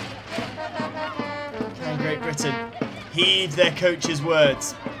 Can Great Britain heed their coach's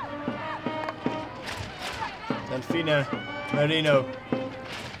words? Delfina Marino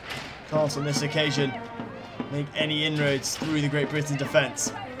can't on this occasion make any inroads through the Great Britain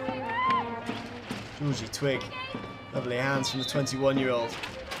defence. Georgie Twig, lovely hands from the 21-year-old.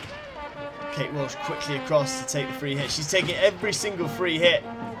 Kate Walsh quickly across to take the free hit. She's taking every single free hit,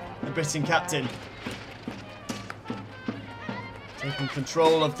 the Britain captain. Taking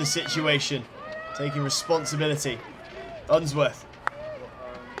control of the situation, taking responsibility. Unsworth.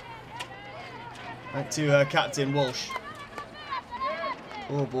 Back to her captain, Walsh.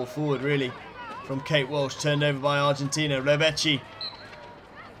 Poor ball forward, really, from Kate Walsh, turned over by Argentina. Rebechi.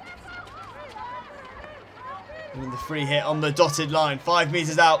 And the free hit on the dotted line, 5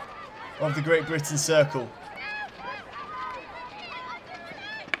 metres out of the Great Britain circle.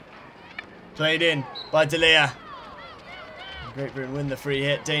 Played in by Delea. Great Britain win the free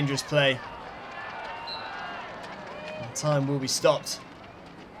hit, dangerous play. And time will be stopped.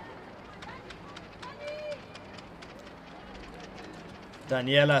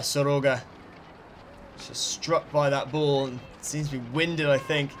 Daniela Soroga, just struck by that ball and seems to be winded, I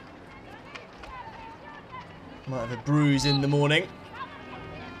think. Might have a bruise in the morning.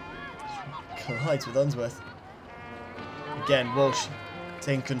 Collides with Unsworth. Again, Walsh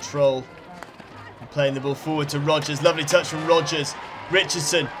taking control Playing the ball forward to Rogers. Lovely touch from Rogers.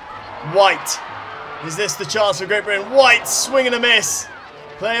 Richardson. White. Is this the chance for Great Britain? White, swing and a miss.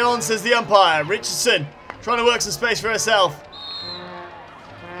 Play on, says the umpire. Richardson trying to work some space for herself.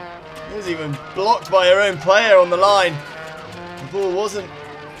 It was even blocked by her own player on the line. The ball wasn't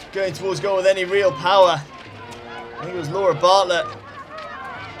going towards goal with any real power. I think it was Laura Bartlett.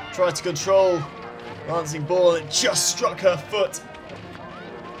 Tried to control lancing ball and it just struck her foot.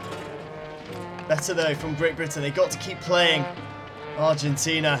 Better though from Great Britain. They got to keep playing.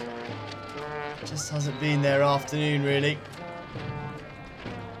 Argentina just hasn't been their afternoon really.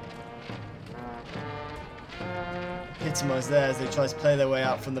 Epitomised there as they try to play their way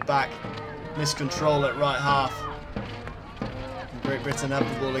out from the back. Miscontrol at right half. And Great Britain have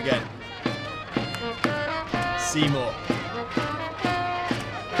the ball again. Seymour.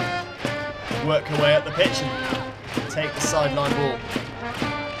 Work her way up the pitch and take the sideline ball.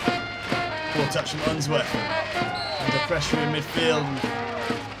 Poor touch from Unsworth. Under pressure in midfield.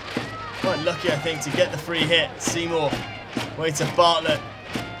 Quite lucky, I think, to get the free hit. Seymour. Way to Bartlett.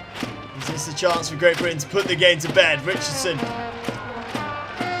 Is this a chance for Great Britain to put the game to bed? Richardson. Ball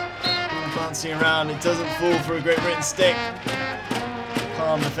bouncing around. It doesn't fall for a Great Britain stick.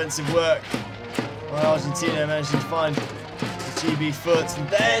 Calm defensive work. By Argentina managing to find the GB foot. And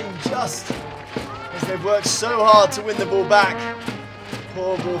then just as they've worked so hard to win the ball back.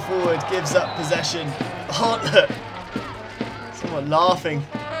 Poor ball forward gives up possession. Bartlett somewhat laughing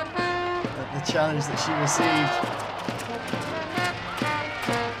at the challenge that she received.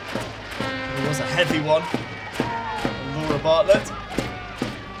 It was a heavy one from Laura Bartlett.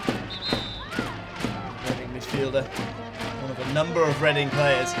 Reading midfielder, one of a number of Reading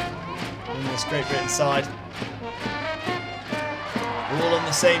players in this Great Britain side. All on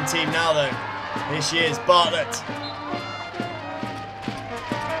the same team now though. Here she is, Bartlett.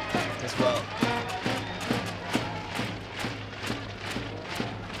 Well.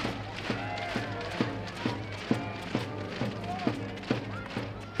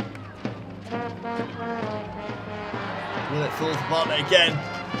 Will it fall to Bartlett again?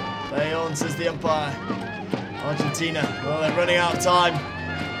 Play on, says the umpire. Argentina, well, they're running out of time.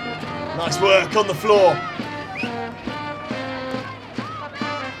 Nice work on the floor.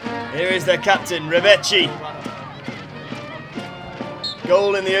 Here is their captain, Rebecci.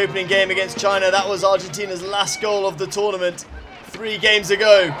 Goal in the opening game against China. That was Argentina's last goal of the tournament 3 games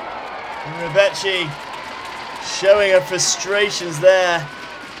ago. And Rebecci showing her frustrations there.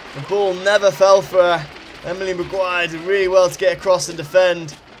 The ball never fell for her. Emily Maguire did really well to get across and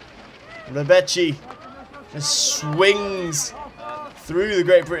defend. Rebecci just swings through the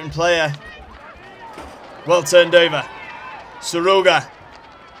Great Britain player. Well turned over. Soroga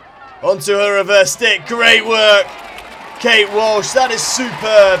onto her reverse stick. Great work. Kate Walsh, that is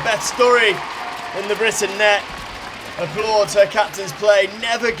superb. Beth Story in the Britain net. Applauds her captain's play.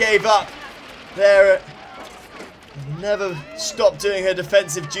 Never gave up there. Never stopped doing her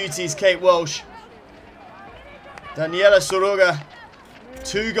defensive duties, Kate Walsh. Daniela Soroga,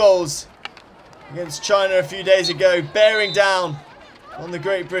 2 goals against China a few days ago, bearing down on the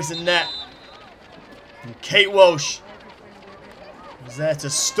Great Britain net. And Kate Walsh was there to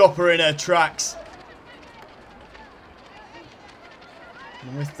stop her in her tracks.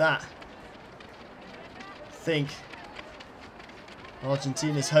 And with that, I think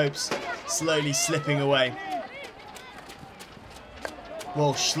Argentina's hopes slowly slipping away.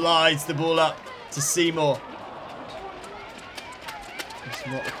 Walsh slides the ball up to Seymour. It's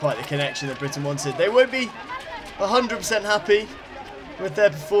not quite the connection that Britain wanted. They won't be 100% happy with their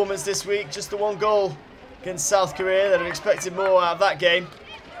performance this week. Just the 1 goal against South Korea. They'd have expected more out of that game.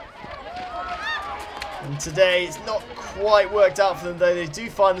 And today, it's not quite worked out for them, though. They do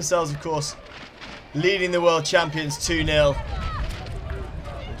find themselves, of course, leading the world champions 2-0.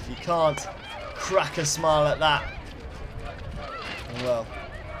 If you can't crack a smile at that, well,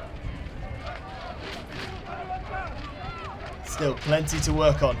 still plenty to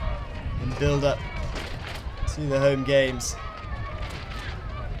work on and build up to the home games.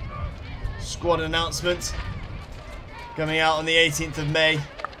 Squad announcement coming out on the 18th of May,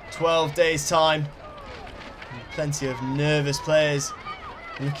 12 days time. Plenty of nervous players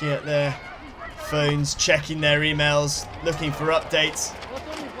looking at their phones, checking their emails, looking for updates.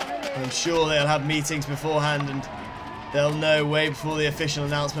 I'm sure they'll have meetings beforehand and they'll know way before the official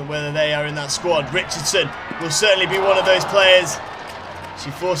announcement whether they are in that squad. Richardson will certainly be one of those players.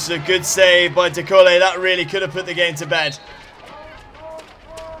 She forces a good save by De Cole. That really could have put the game to bed.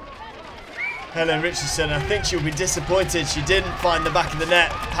 Helen Richardson, I think she'll be disappointed she didn't find the back of the net.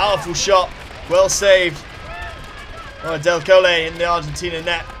 Powerful shot, well saved. Oh, Del Cole in the Argentina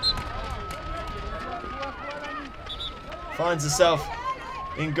net. finds herself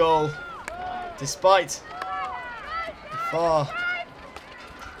in goal, despite the far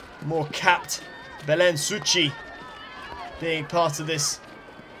more capped Belen Suchi being part of this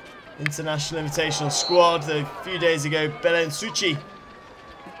International Invitational squad. A few days ago, Belen Suchi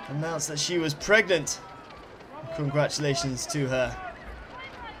announced that she was pregnant. Congratulations to her.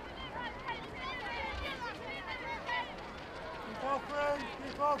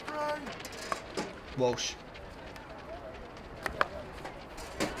 Walsh.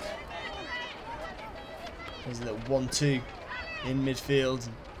 There's a little 1-2 in midfield.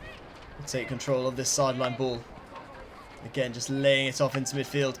 We'll take control of this sideline ball. Again, just laying it off into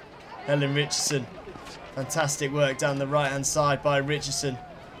midfield. Helen Richardson. Fantastic work down the right-hand side by Richardson.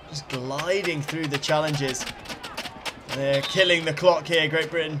 Just gliding through the challenges. They're killing the clock here,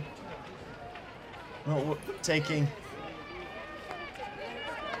 Great Britain. Not taking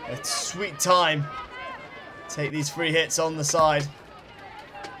a sweet time. Take these free hits on the side.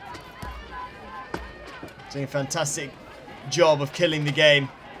 Doing a fantastic job of killing the game.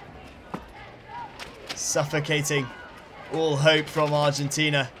 Suffocating all hope from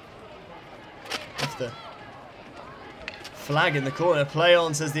Argentina. Off the flag in the corner. Play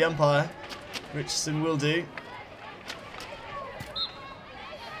on, says the umpire. Richardson will do.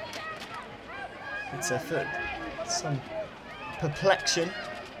 It's a foot. Some perplexion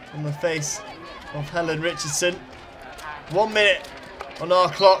on the face of Helen Richardson. 1 minute on our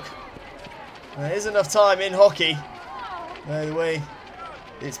clock. There is enough time in hockey. The way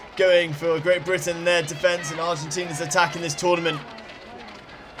it's going for Great Britain and their defence and Argentina's attack in this tournament,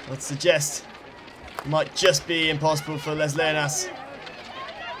 I'd suggest it might just be impossible for Les Leonas.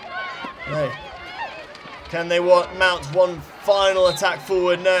 No. Can they mount one final attack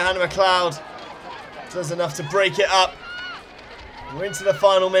forward? No, Hannah McLeod does enough to break it up. We're into the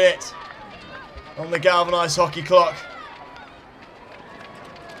final minute on the galvanised hockey clock.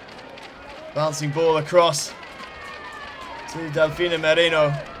 Bouncing ball across to Delfina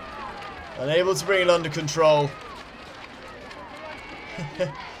Merino. Unable to bring it under control. She's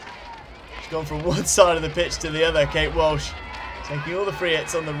gone from one side of the pitch to the other, Kate Walsh. Taking all the free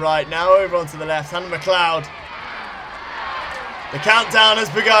hits on the right. Now over onto the left. Hannah McLeod. The countdown has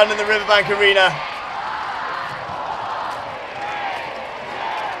begun in the Riverbank Arena.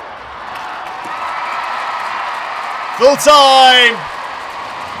 Full time!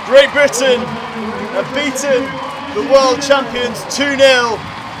 Great Britain have beaten the world champions 2-0.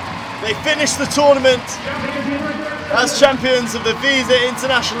 They finished the tournament as champions of the VISA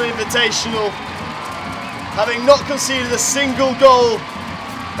International Invitational, having not conceded a single goal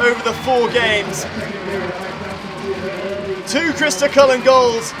over the 4 games. 2 Krista Cullen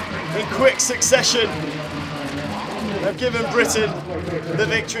goals in quick succession have given Britain the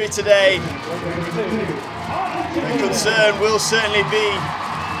victory today. The concern will certainly be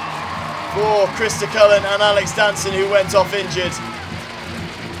for Krista Cullen and Alex Danson, who went off injured.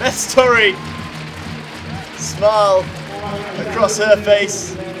 Beth Story, smile across her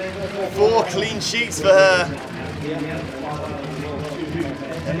face. 4 clean sheets for her.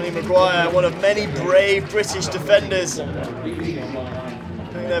 Emily Maguire, one of many brave British defenders,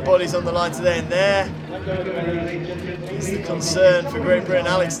 putting their bodies on the line today. And there is the concern for Great Britain.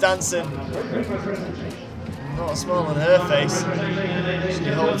 Alex Danson, not a smile on her face. She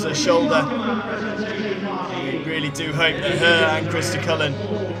holds her shoulder. We really do hope that her and Krista Cullen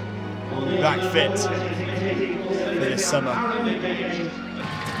will be back fit for this summer.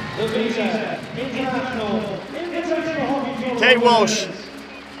 Kate Walsh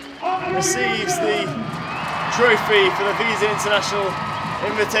receives the trophy for the VISA International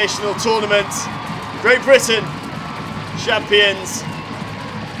Invitational Tournament. Great Britain, champions,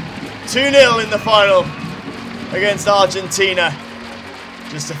 2-0 in the final against Argentina.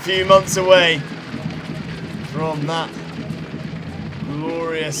 Just a few months away from that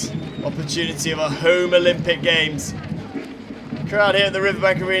glorious opportunity of a home Olympic Games. The crowd here at the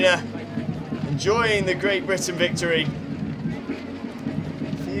Riverbank Arena enjoying the Great Britain victory.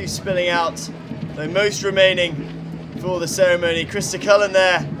 A few spilling out, though most remaining for the ceremony. Krista Cullen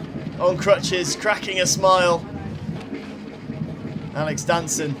there on crutches, cracking a smile. Alex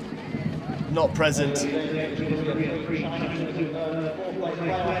Danson not present.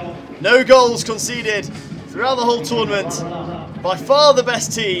 No goals conceded throughout the whole tournament. By far the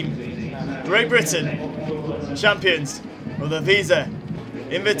best team. Great Britain, champions of the VISA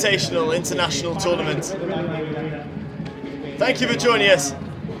Invitational International Tournament. Thank you for joining us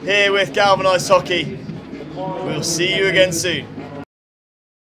here with Galvanised Hockey. We'll see you again soon.